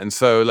so,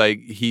 like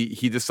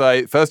he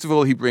decides, first of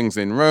all, he brings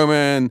in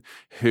Roman,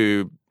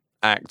 who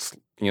acts,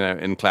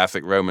 in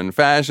classic Roman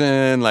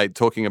fashion, like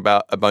talking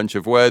about a bunch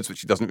of words, which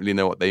he doesn't really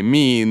know what they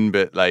mean,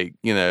 but like,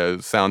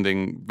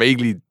 sounding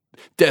vaguely,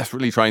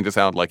 desperately trying to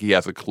sound like he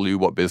has a clue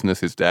what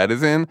business his dad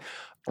is in.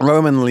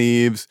 Roman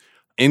leaves.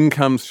 In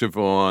comes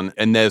Siobhan,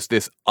 and there's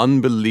this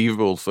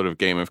unbelievable sort of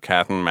game of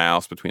cat and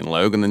mouse between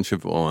Logan and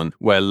Siobhan,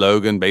 where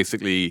Logan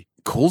basically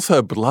calls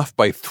her bluff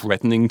by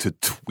threatening to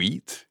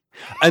tweet.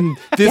 And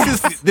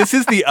this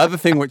is the other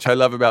thing which I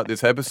love about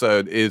this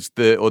episode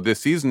or this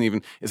season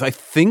even, is I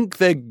think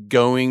they're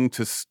going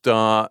to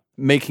start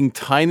making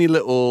tiny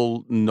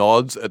little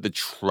nods at the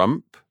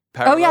Trump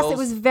parallels. Oh, yes. It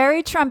was a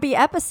very Trumpy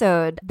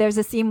episode. There's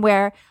a scene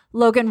where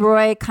Logan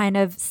Roy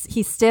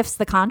he stiffs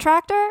the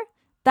contractor.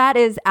 That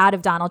is out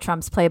of Donald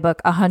Trump's playbook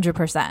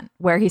 100%,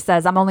 where he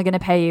says, I'm only going to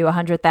pay you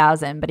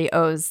 $100,000, but he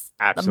owes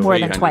more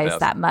than twice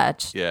that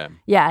much. Yeah.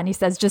 Yeah. And he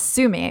says, just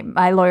sue me.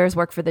 My lawyers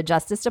work for the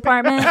Justice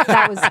Department.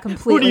 That was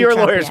completely Who do your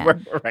Trumpian. lawyers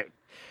work for? Right.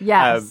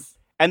 Yes.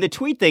 And the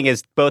tweet thing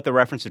is both a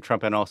reference to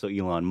Trump and also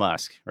Elon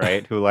Musk,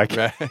 right? Who like,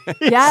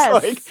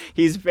 Yes.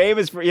 He's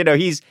famous for,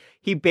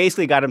 he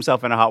basically got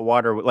himself in a hot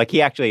water. Like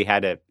he actually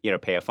had to,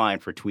 pay a fine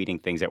for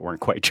tweeting things that weren't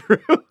quite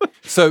true.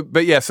 So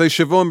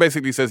Siobhan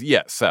basically says,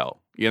 sell.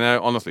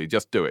 Honestly,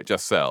 just do it,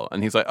 just sell.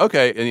 And he's like,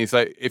 okay. And he's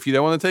like, if you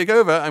don't want to take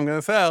over, I'm going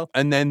to sell.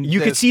 And then you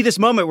could see this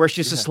moment where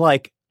she's just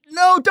like,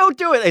 no, don't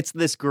do it. It's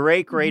this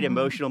great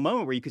emotional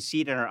moment where you could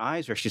see it in her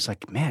eyes where she's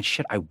like, man,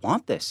 shit, I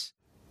want this.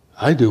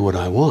 I do what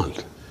I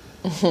want.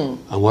 And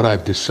what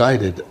I've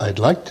decided I'd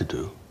like to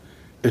do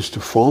is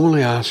to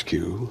formally ask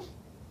you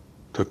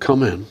to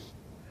come in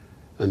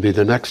and be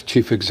the next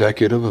chief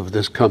executive of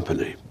this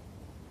company.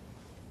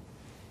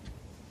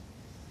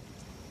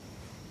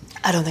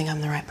 I don't think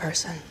I'm the right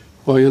person.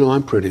 Well,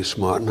 I'm pretty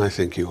smart, and I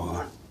think you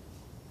are.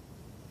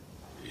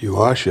 You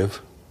are,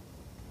 Shiv.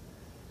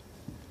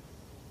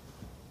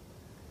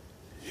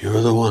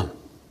 You're the one.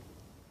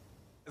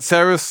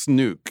 Sarah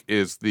Snook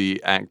is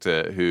the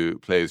actor who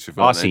plays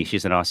Siobhan. Aussie.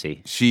 She's an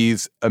Aussie.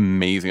 She's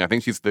amazing. I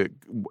think she's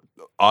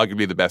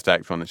arguably the best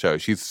actor on the show.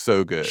 She's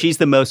so good. She's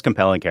the most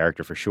compelling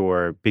character for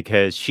sure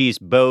because she's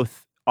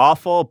both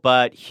awful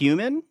but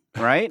human,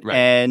 right? Right.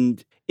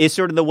 And is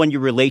sort of the one you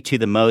relate to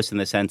the most in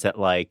the sense that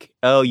like,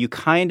 oh, you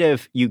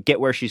get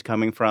where she's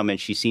coming from and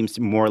she seems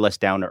more or less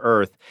down to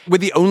earth.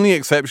 With the only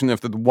exception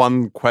of the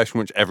one question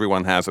which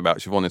everyone has about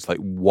Siobhan, it's like,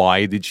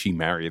 why did she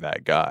marry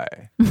that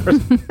guy?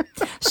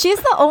 She's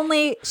the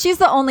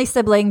only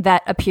sibling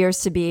that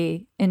appears to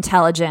be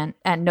intelligent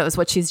and knows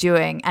what she's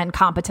doing and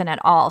competent at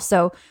all.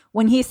 So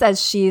when he says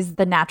she's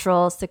the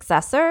natural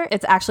successor,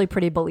 it's actually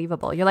pretty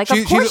believable. You're like,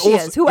 of course she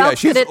is. Who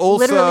else could it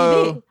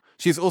literally be?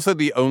 She's also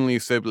the only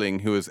sibling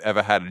who has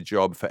ever had a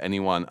job for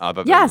anyone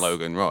other than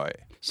Logan Roy.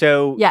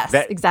 So yes,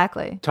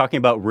 exactly. Talking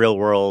about real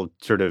world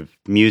sort of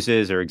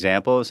muses or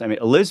examples, I mean,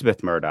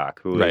 Elizabeth Murdoch,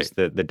 who is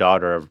the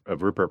daughter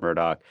of Rupert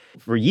Murdoch,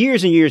 for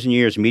years and years and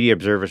years, media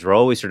observers were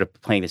always sort of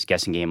playing this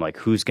guessing game, like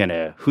who's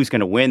gonna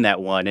win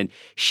that one. And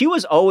she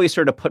was always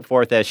sort of put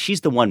forth as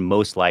she's the one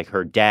most like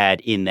her dad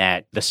in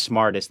that the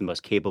smartest, the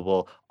most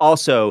capable,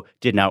 also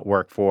did not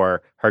work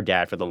for her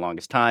dad for the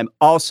longest time,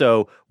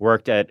 also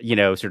worked at,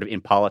 sort of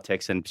in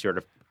politics and sort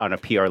of on a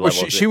PR level.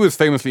 Well, she was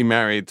famously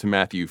married to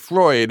Matthew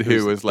Freud,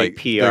 who was like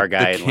PR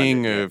guy, the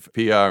king of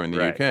PR in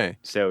the UK.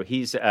 So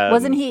he's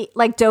wasn't he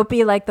like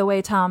dopey, like the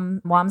way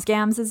Tom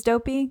Wamsgams is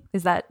dopey?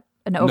 Is that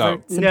an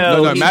over?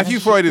 No. Matthew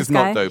Freud is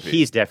not dopey.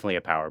 He's definitely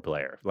a power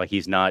player. Like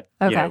he's not.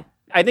 Okay.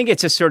 I think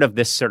it's just sort of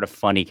this sort of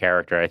funny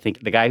character. I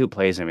think the guy who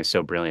plays him is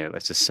so brilliant.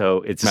 It's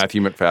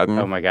Matthew McFadden.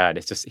 Oh my God!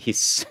 It's just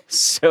he's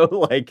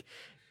so like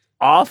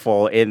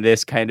awful in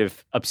this kind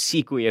of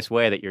obsequious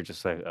way that you're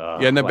just like, oh.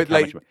 Yeah, no, but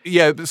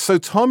so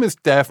Tom is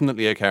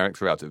definitely a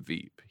character out of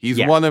Veep. He's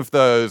one of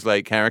those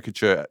like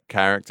caricature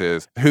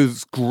characters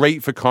who's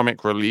great for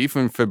comic relief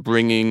and for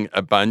bringing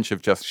a bunch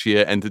of just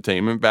sheer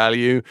entertainment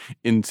value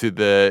into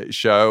the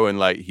show. And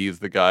like, he's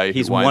the guy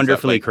he's who winds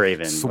wonderfully up, like,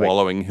 craven,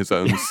 swallowing his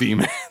own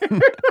semen.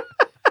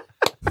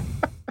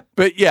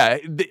 But yeah,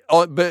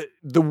 but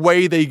the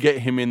way they get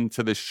him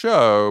into the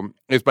show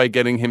is by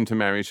getting him to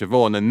marry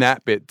Siobhan, and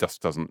that bit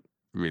just doesn't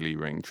really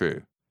ring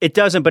true. It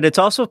doesn't, but it's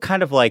also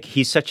kind of like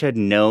he's such a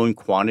known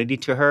quantity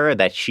to her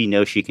that she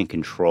knows she can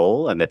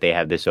control and that they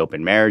have this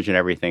open marriage and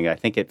everything. I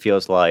think it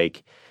feels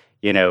like,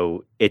 you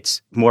know,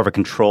 it's more of a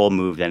control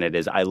move than it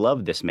is, I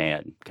love this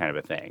man kind of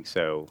a thing.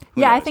 So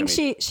yeah, knows? I think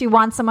she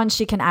wants someone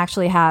she can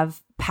actually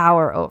have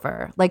power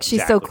over. Like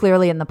she's so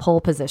clearly in the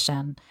pole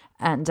position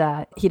and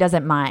he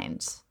doesn't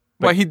mind.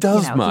 Well, he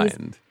does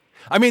mind.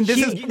 I mean, this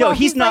is no.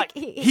 He's not.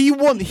 He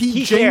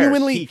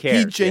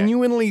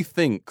genuinely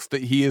thinks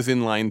that he is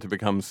in line to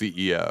become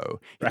CEO.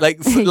 Right.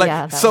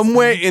 Like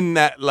somewhere in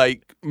that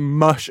like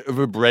mush of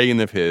a brain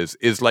of his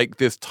is like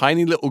this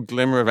tiny little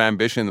glimmer of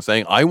ambition,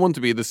 saying, "I want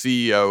to be the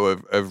CEO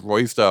of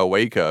Roystar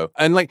Waco."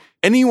 And like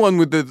anyone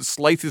with the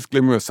slightest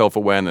glimmer of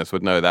self-awareness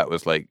would know that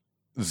was like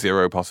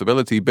zero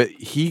possibility. But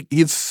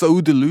he's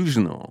so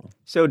delusional,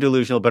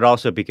 but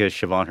also because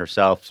Siobhan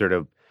herself sort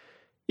of.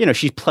 You know,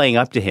 she's playing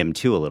up to him,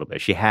 too, a little bit.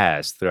 She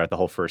has throughout the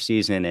whole first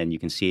season, and you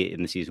can see it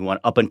in the season 1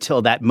 up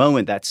until that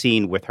moment, that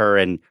scene with her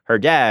and her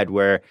dad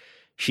where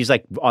she's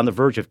like on the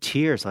verge of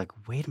tears, like,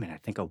 wait a minute, I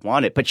think I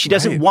want it. But she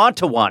doesn't want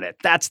to want it.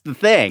 That's the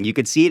thing. You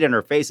could see it in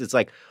her face. It's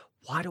like,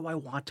 why do I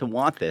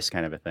want this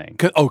kind of a thing?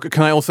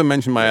 Can I also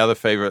mention my other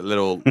favorite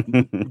little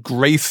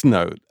grace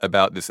note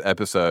about this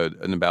episode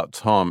and about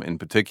Tom in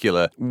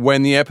particular?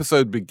 When the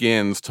episode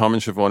begins, Tom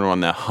and Siobhan are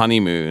on their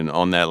honeymoon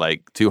on their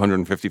like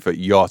 250-foot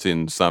yacht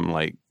in some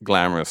like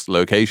glamorous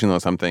location or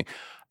something.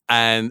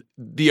 And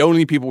the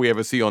only people we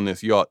ever see on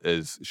this yacht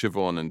is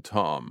Siobhan and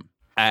Tom.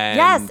 And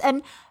yes,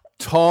 and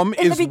Tom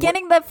in the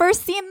beginning, the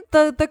first scene,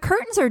 the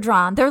curtains are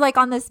drawn. They're like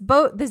on this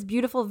boat, this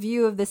beautiful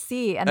view of the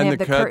sea, and they have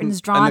the curtains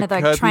drawn, and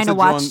they're like trying to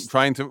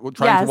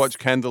watch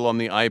Kendall on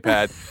the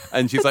iPad,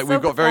 and she's like,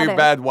 "We've got very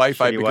bad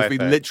Wi-Fi because we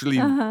literally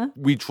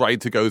we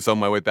tried to go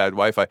somewhere with bad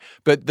Wi-Fi."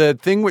 But the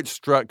thing which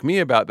struck me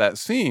about that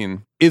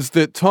scene is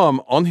that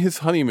Tom, on his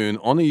honeymoon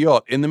on a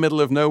yacht in the middle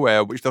of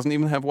nowhere, which doesn't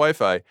even have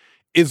Wi-Fi,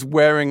 is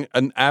wearing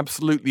an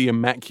absolutely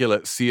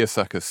immaculate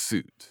seersucker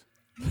suit.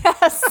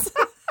 Yes.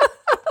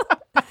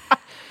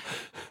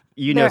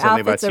 You know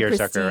something about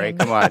seersucker, right?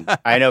 Come on.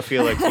 I know,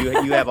 Felix,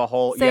 you have a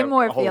whole,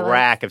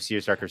 rack of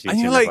seersucker suits.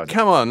 And you're like,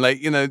 come on,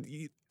 like, you know,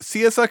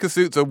 seersucker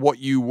suits are what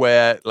you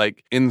wear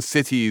like in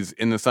cities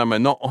in the summer,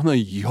 not on a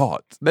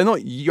yacht. They're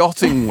not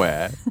yachting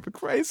wear. For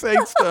Christ's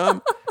sakes,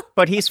 Tom.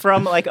 But he's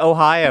from like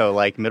Ohio,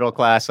 like middle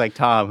class, like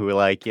Tom, who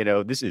like, you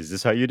know, is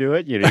this how you do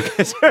it? You know,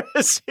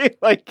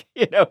 like,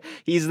 you know,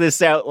 he's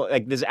this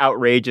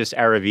outrageous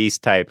Aravis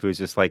type who's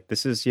just like,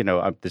 this is, you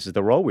know, this is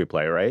the role we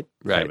play, right?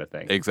 Right. Kind of a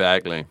thing.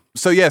 Exactly.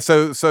 So yeah,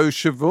 so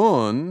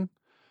Siobhan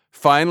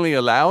finally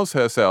allows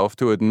herself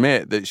to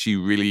admit that she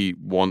really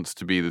wants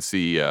to be the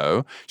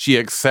CEO. She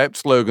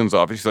accepts Logan's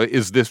offer. She's like,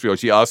 is this real?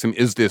 She asks him,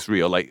 is this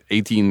real? Like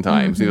 18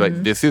 times. He's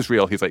like, this is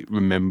real. He's like,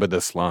 remember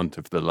the slant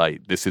of the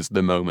light. This is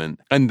the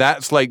moment. And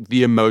that's like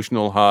the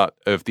emotional heart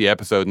of the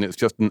episode. And it's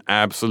just an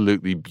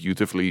absolutely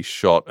beautifully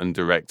shot and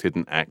directed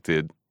and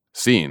acted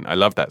scene. I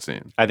love that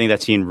scene. I think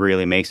that scene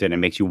really makes it and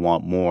makes you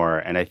want more.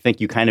 And I think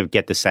you kind of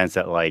get the sense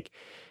that like,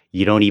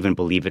 you don't even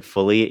believe it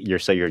fully. You're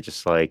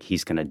just like,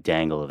 he's going to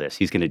dangle this.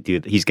 He's going to do.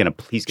 He's going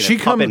to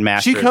puppet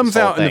master. She comes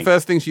out and the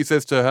first thing she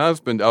says to her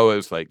husband, "Oh,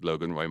 it's like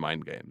Logan Roy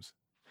mind games."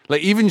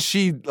 Like even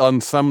she,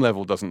 on some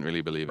level, doesn't really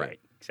believe it. Right,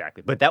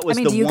 exactly. But that was.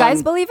 I mean, do you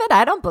guys believe it?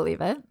 I don't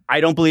believe it.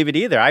 I don't believe it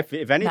either.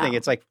 If anything,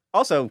 it's like,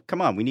 also,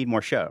 come on, we need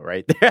more show,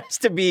 right? There has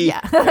to be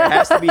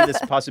this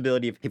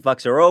possibility of he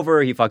fucks her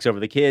over, he fucks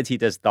over the kids, he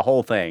does the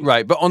whole thing.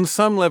 Right, but on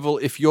some level,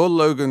 if you're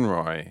Logan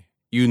Roy,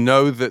 you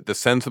know that the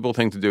sensible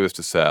thing to do is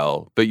to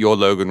sell, but you're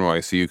Logan Roy,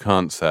 so you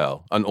can't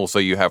sell. And also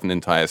you have an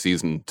entire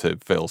season to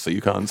fill, so you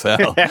can't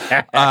sell.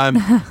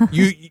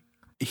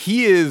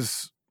 He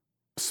is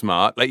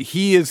smart. Like,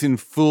 he is in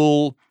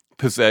full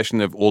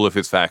possession of all of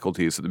his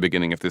faculties at the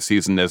beginning of this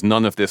season. There's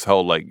none of this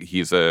whole, like,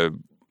 he's a,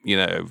 you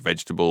know,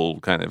 vegetable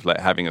kind of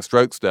like having a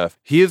stroke stuff.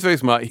 He is very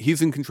smart.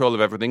 He's in control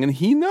of everything. And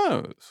he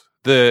knows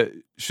that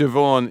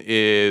Siobhan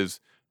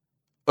is,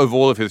 of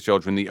all of his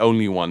children, the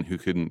only one who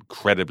can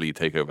credibly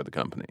take over the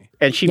company.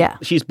 And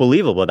she's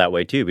believable that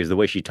way, too, because the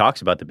way she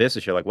talks about the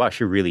business, you're like, wow,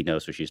 she really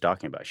knows what she's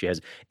talking about. She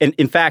has, and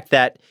in fact,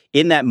 that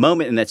in that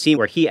moment, in that scene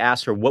where he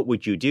asks her, what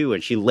would you do?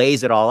 And she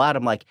lays it all out.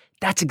 I'm like,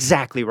 that's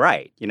exactly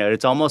right. You know,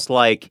 it's almost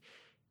like,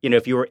 you know,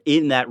 if you were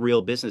in that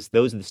real business,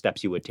 those are the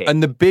steps you would take.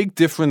 And the big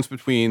difference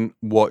between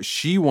what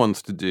she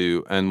wants to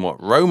do and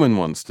what Roman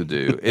wants to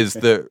do is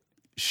that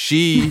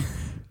she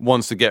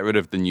wants to get rid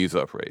of the news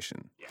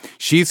operation.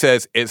 She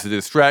says it's a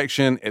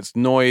distraction, it's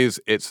noise,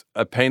 it's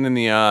a pain in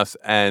the ass,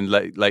 and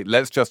like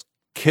let's just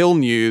kill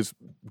news,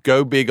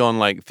 go big on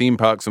like theme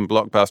parks and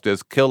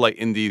blockbusters, kill like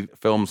indie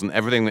films and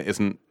everything that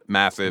isn't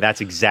massive.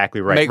 That's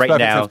exactly right. Makes Right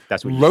now, sense.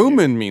 that's what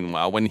Roman,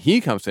 meanwhile, when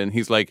he comes in,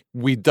 he's like,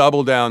 we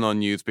double down on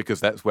news because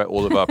that's where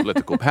all of our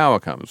political power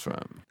comes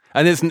from.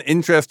 And it's an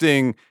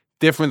interesting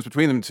difference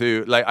between them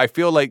two. Like, I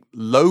feel like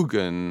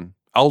Logan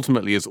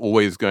ultimately is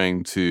always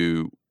going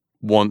to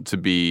want to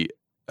be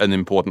an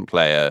important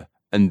player,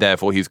 and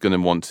therefore he's going to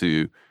want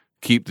to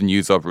keep the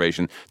news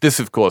operation. This,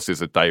 of course,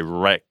 is a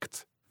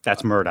direct...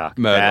 That's Murdoch.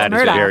 That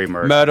is very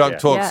Murdoch. Murdoch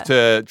talks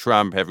to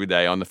Trump every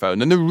day on the phone.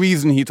 And the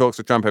reason he talks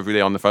to Trump every day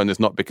on the phone is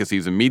not because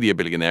he's a media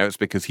billionaire. It's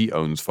because he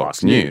owns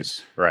Fox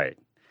News. Right.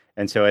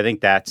 And so I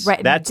think that's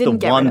right. the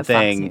one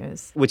thing.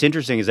 What's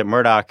interesting is that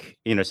Murdoch,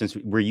 since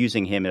we're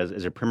using him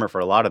as a primer for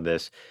a lot of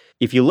this,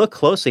 if you look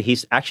closely,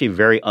 he's actually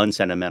very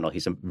unsentimental.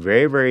 He's a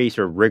very, very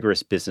sort of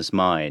rigorous business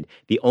mind.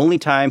 The only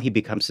time he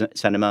becomes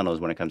sentimental is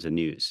when it comes to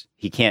news.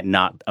 He can't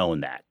not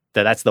own that.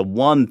 That's the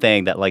one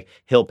thing that like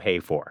he'll pay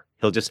for.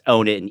 He'll just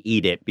own it and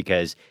eat it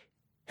because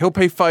he'll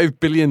pay $5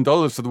 billion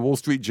to the Wall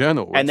Street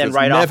Journal. And then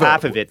write off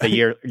half of it the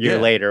year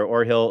later,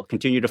 or he'll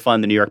continue to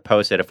fund the New York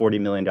Post at a $40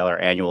 million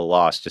annual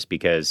loss just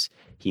because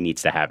he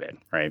needs to have it,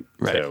 right?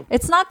 So,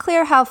 it's not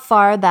clear how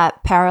far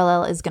that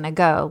parallel is going to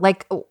go.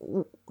 Like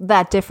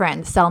that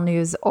difference, sell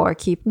news or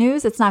keep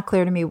news. It's not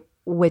clear to me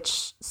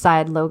which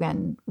side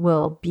Logan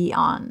will be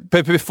on.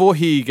 But before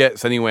he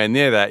gets anywhere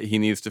near that, he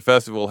needs to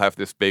first of all have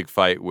this big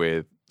fight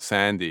with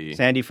Sandy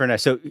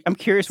Furness. So I'm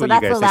curious what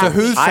you guys think. So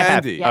who's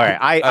Sandy? All right.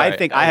 I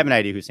think I have an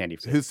idea who Sandy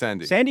Furness is. Who's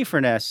Sandy? Sandy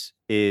Furness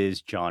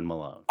is John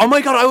Malone. Oh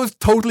my God, I was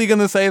totally going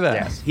to say that.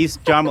 Yes, he's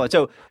John Malone.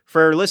 So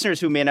for listeners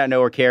who may not know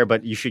or care,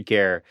 but you should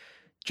care,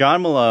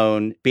 John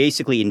Malone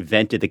basically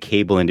invented the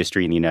cable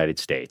industry in the United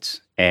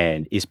States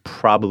and is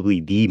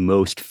probably the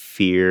most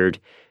feared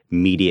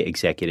media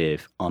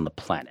executive on the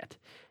planet.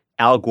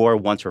 Al Gore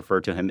once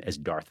referred to him as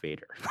Darth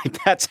Vader.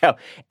 Like that's how.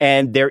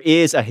 And there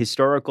is a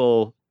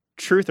historical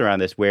truth around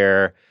this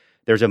where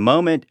there's a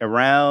moment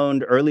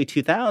around early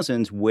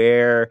 2000s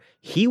where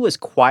he was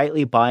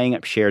quietly buying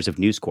up shares of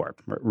News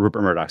Corp,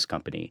 Rupert Murdoch's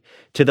company,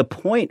 to the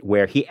point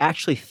where he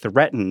actually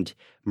threatened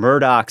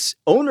Murdoch's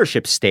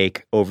ownership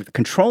stake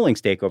controlling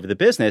stake over the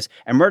business.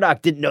 And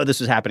Murdoch didn't know this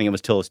was happening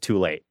until it was too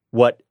late.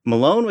 What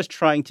Malone was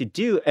trying to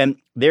do, and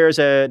there's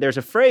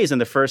a phrase in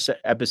the first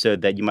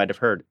episode that you might have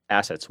heard,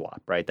 asset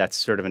swap, right? That's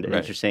sort of an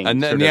interesting...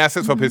 And the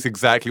asset swap is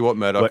exactly what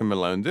Murdoch and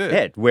Malone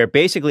did. Where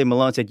basically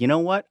Malone said, you know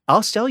what?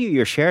 I'll sell you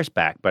your shares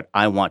back, but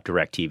I want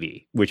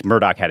DirecTV, which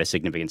Murdoch had a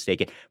significant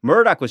stake in.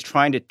 Murdoch was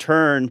trying to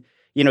turn...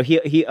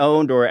 he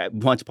owned, or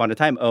once upon a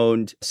time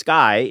owned,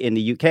 Sky in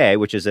the UK,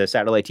 which is a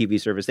satellite TV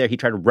service there. He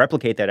tried to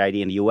replicate that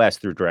idea in the US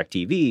through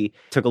DirecTV.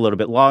 Took a little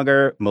bit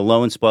longer.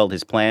 Malone spoiled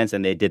his plans,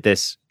 and they did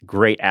this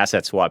great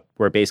asset swap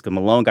where basically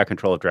Malone got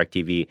control of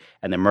DirecTV,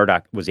 and then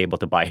Murdoch was able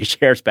to buy his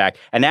shares back.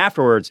 And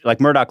afterwards, like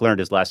Murdoch learned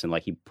his lesson.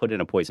 Like he put in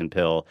a poison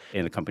pill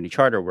in the company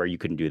charter where you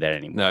couldn't do that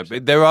anymore. No,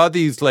 but there are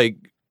these like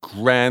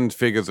grand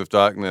figures of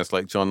darkness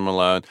like John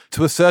Malone,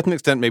 to a certain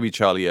extent maybe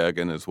Charlie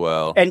Ergen as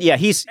well. And yeah,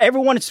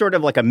 everyone is sort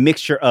of like a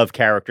mixture of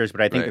characters, but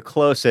I think the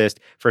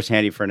closest for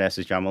Sandy Furness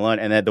is John Malone.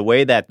 And then the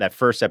way that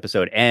first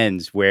episode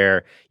ends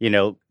where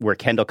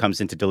Kendall comes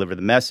in to deliver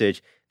the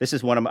message, this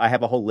is I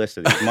have a whole list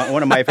of these.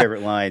 One of my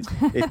favorite lines.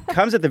 It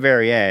comes at the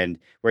very end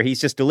where he's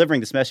just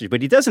delivering this message,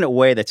 but he does it in a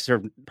way that's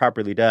sort of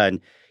properly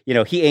done.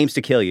 He aims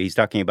to kill you. He's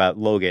talking about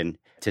Logan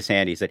to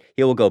Sandy. He said,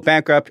 he will go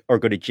bankrupt or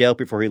go to jail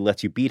before he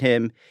lets you beat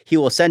him. He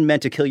will send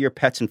men to kill your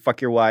pets and fuck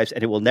your wives,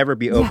 and it will never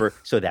be over.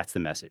 So that's the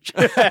message.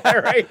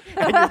 Right?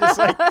 And you're just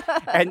like,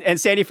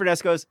 and Sandy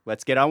Furness goes,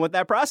 let's get on with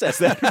that process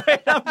then.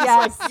 Right? I'm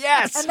just like,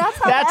 yes, and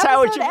that's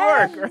how it should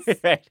work.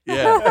 Right?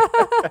 Yeah.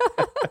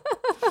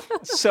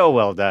 So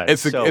well done.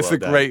 It's a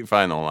great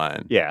final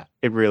line. Yeah,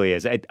 it really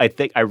is. I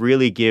think I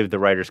really give the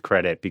writers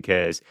credit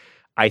because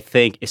I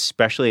think,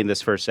 especially in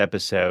this first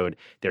episode,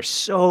 there's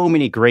so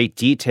many great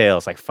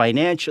details, like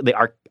financial,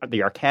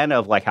 the arcana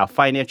of like how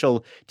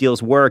financial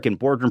deals work and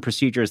boardroom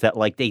procedures that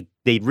like they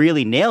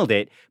really nailed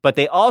it. But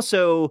they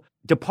also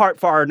depart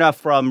far enough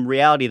from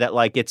reality that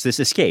like it's this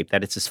escape,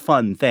 that it's this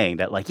fun thing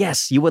that like,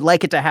 yes, you would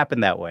like it to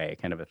happen that way,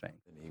 kind of a thing.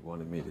 He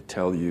wanted me to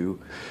tell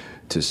you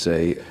to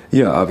say,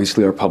 yeah,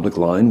 obviously our public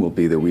line will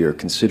be that we are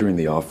considering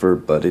the offer,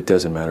 but it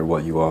doesn't matter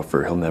what you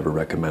offer. He'll never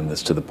recommend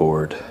this to the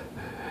board.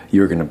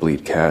 You're going to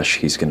bleed cash.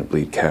 He's going to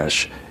bleed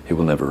cash. It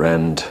will never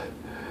end.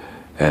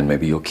 And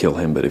maybe you'll kill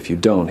him, but if you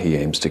don't, he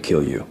aims to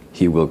kill you.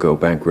 He will go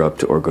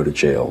bankrupt or go to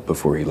jail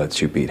before he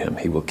lets you beat him.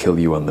 He will kill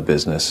you on the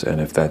business,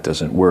 and if that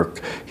doesn't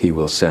work, he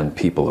will send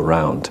people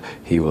around.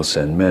 He will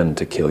send men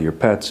to kill your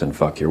pets and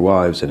fuck your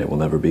wives, and it will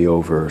never be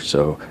over.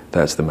 So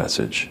that's the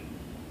message.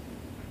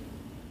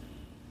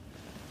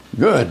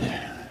 Good.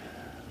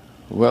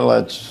 Well,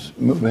 let's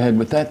move ahead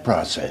with that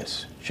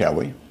process, shall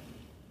we?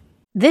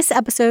 This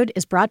episode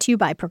is brought to you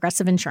by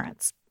Progressive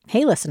Insurance.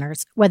 Hey,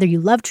 listeners, whether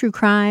you love true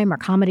crime or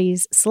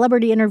comedies,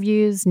 celebrity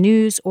interviews,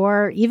 news,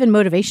 or even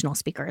motivational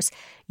speakers,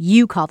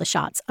 you call the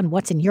shots on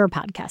what's in your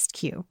podcast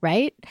queue,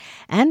 right?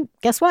 And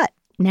guess what?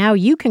 Now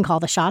you can call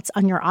the shots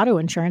on your auto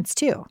insurance,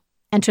 too.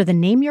 Enter the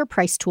Name Your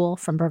Price tool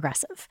from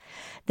Progressive.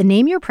 The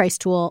Name Your Price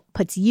tool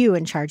puts you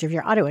in charge of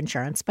your auto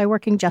insurance by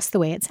working just the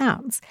way it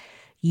sounds.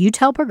 You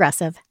tell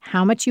Progressive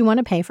how much you want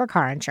to pay for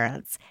car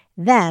insurance.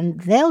 Then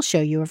they'll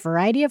show you a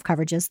variety of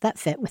coverages that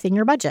fit within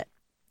your budget,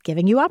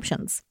 giving you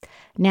options.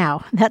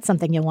 Now, that's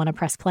something you'll want to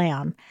press play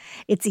on.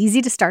 It's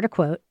easy to start a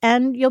quote,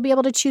 and you'll be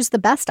able to choose the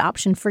best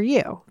option for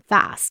you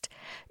fast.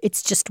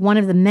 It's just one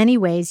of the many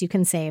ways you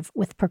can save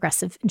with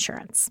Progressive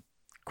Insurance.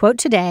 Quote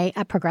today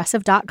at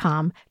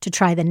Progressive.com to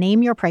try the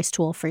Name Your Price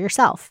tool for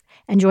yourself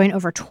and join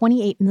over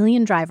 28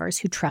 million drivers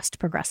who trust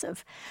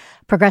Progressive.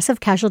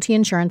 Progressive Casualty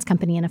Insurance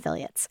Company and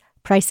Affiliates.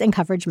 Price and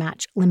coverage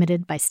match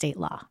limited by state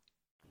law.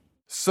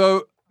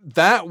 So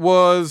that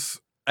was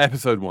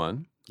episode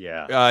 1.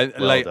 Yeah,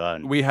 well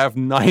done. We have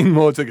 9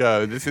 more to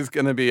go. This is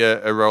going to be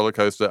a roller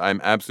coaster, I'm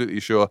absolutely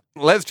sure.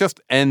 Let's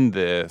just end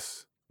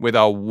this with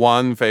our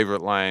one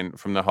favorite line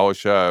from the whole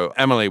show.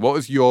 Emily, what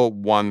was your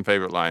one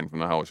favorite line from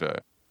the whole show?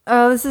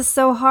 Oh, this is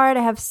so hard.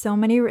 I have so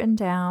many written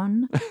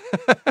down.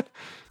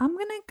 I'm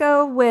going to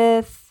go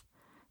with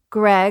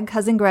Greg,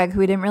 cousin Greg, who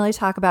we didn't really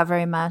talk about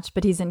very much,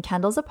 but he's in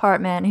Kendall's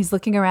apartment. And he's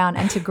looking around,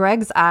 and to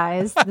Greg's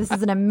eyes, this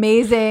is an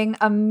amazing,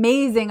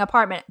 amazing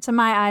apartment. To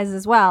my eyes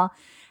as well.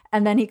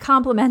 And then he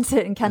compliments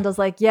it, and Kendall's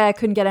like, yeah, I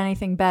couldn't get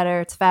anything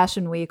better. It's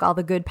Fashion Week. All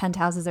the good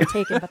penthouses are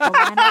taken. But the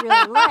line I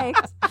really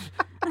liked.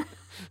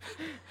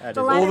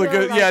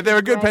 There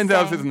are good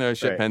penthouses and there are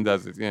shit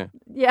penthouses. Yeah.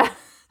 Yeah.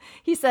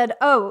 He said,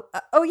 oh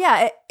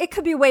yeah, it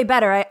could be way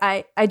better.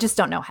 I just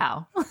don't know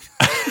how.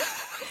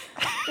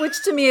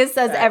 Which to me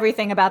says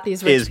everything about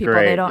these rich people.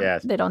 Great,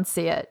 they don't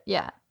see it.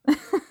 Yeah.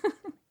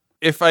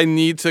 If I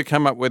need to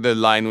come up with a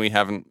line we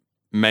haven't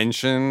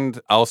mentioned,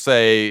 I'll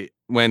say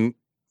when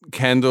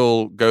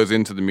Kendall goes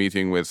into the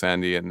meeting with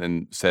Sandy and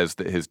then says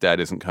that his dad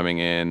isn't coming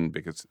in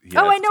because he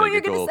I know what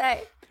you're going to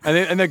say.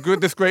 And then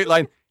this great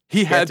line,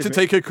 he had to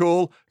take a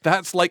call.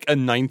 That's like a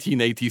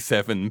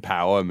 1987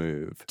 power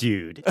move.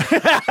 Dude.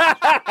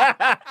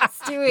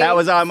 Stewie, that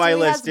was on my Stewie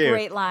list, has too.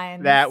 Great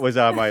lines. That was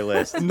on my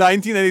list.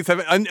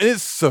 1987. And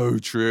it's so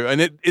true. And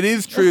it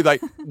is true.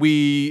 Like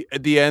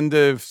at the end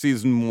of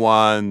season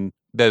 1,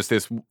 there's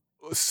this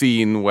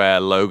scene where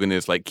Logan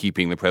is like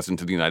keeping the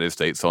president of the United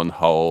States on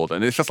hold.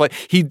 And it's just like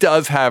he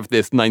does have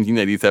this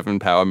 1987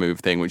 power move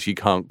thing, which he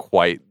can't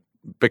quite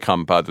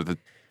become part of the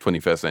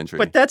 21st century.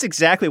 But that's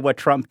exactly what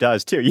Trump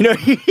does, too. You know,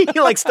 he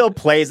like still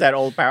plays that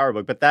old power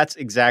book, but that's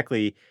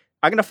exactly...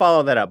 I'm going to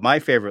follow that up. My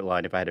favorite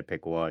line, if I had to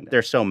pick one,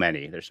 there's so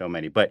many,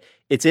 but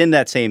it's in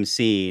that same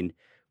scene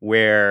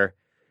where,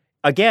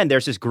 again,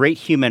 there's this great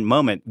human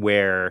moment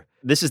where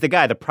this is the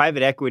guy, the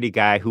private equity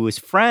guy who is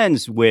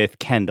friends with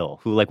Kendall,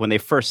 who, like, when they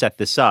first set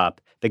this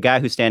up, the guy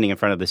who's standing in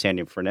front of the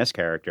Sandy Furness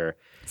character,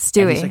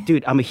 Stewie. And he's like,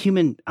 dude, I'm a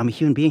human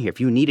being here.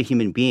 If you need a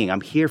human being, I'm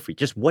here for you.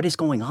 Just what is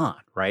going on,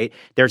 right?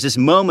 There's this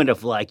moment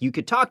of like, you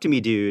could talk to me,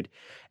 dude.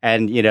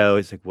 And, you know,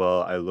 it's like,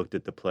 well, I looked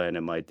at the plan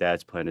and my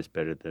dad's plan is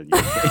better than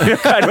your plan,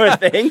 kind of a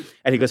thing.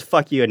 And he goes,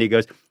 fuck you. And he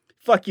goes,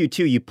 fuck you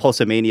too, you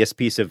pulsamanious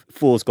piece of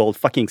fool's gold,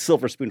 fucking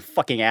silver spoon,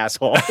 fucking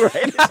asshole, right?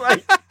 It's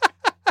like,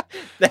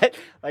 that,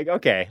 like,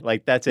 okay,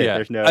 like, that's it. Yeah.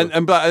 There's no...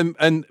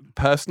 And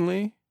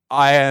personally,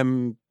 I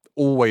am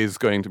always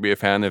going to be a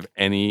fan of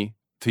any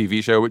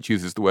TV show which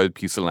uses the word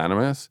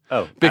pusillanimous.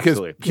 Oh, because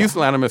absolutely.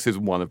 Pusillanimous is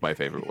one of my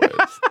favorite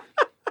words.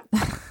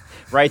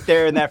 Right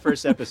there in that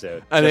first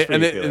episode. and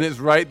it's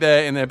right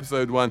there in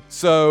episode 1.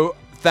 So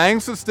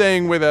thanks for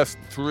staying with us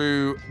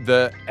through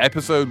the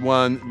episode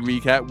 1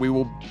 recap. We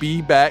will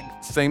be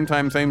back same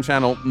time, same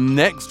channel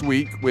next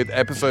week with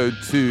episode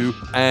 2.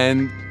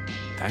 And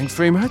thanks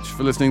very much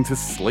for listening to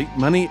Slate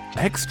Money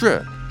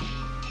Extra.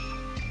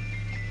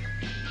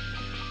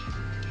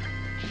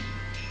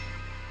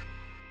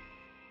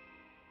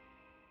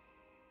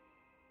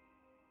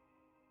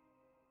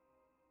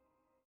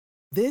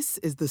 This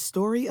is the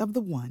story of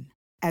the one.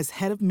 As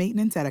head of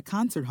maintenance at a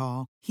concert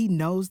hall, he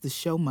knows the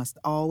show must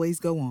always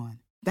go on.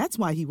 That's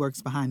why he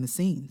works behind the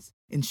scenes,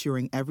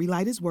 ensuring every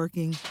light is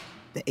working,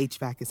 the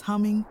HVAC is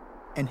humming,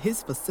 and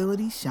his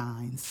facility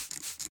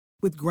shines.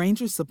 With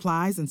Grainger's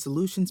supplies and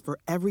solutions for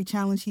every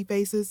challenge he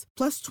faces,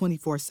 plus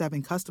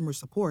 24/7 customer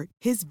support,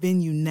 his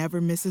venue never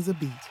misses a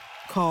beat.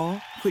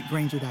 Call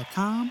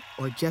quickgrainger.com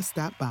or just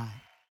stop by.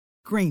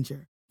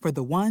 Grainger, for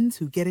the ones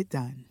who get it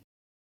done.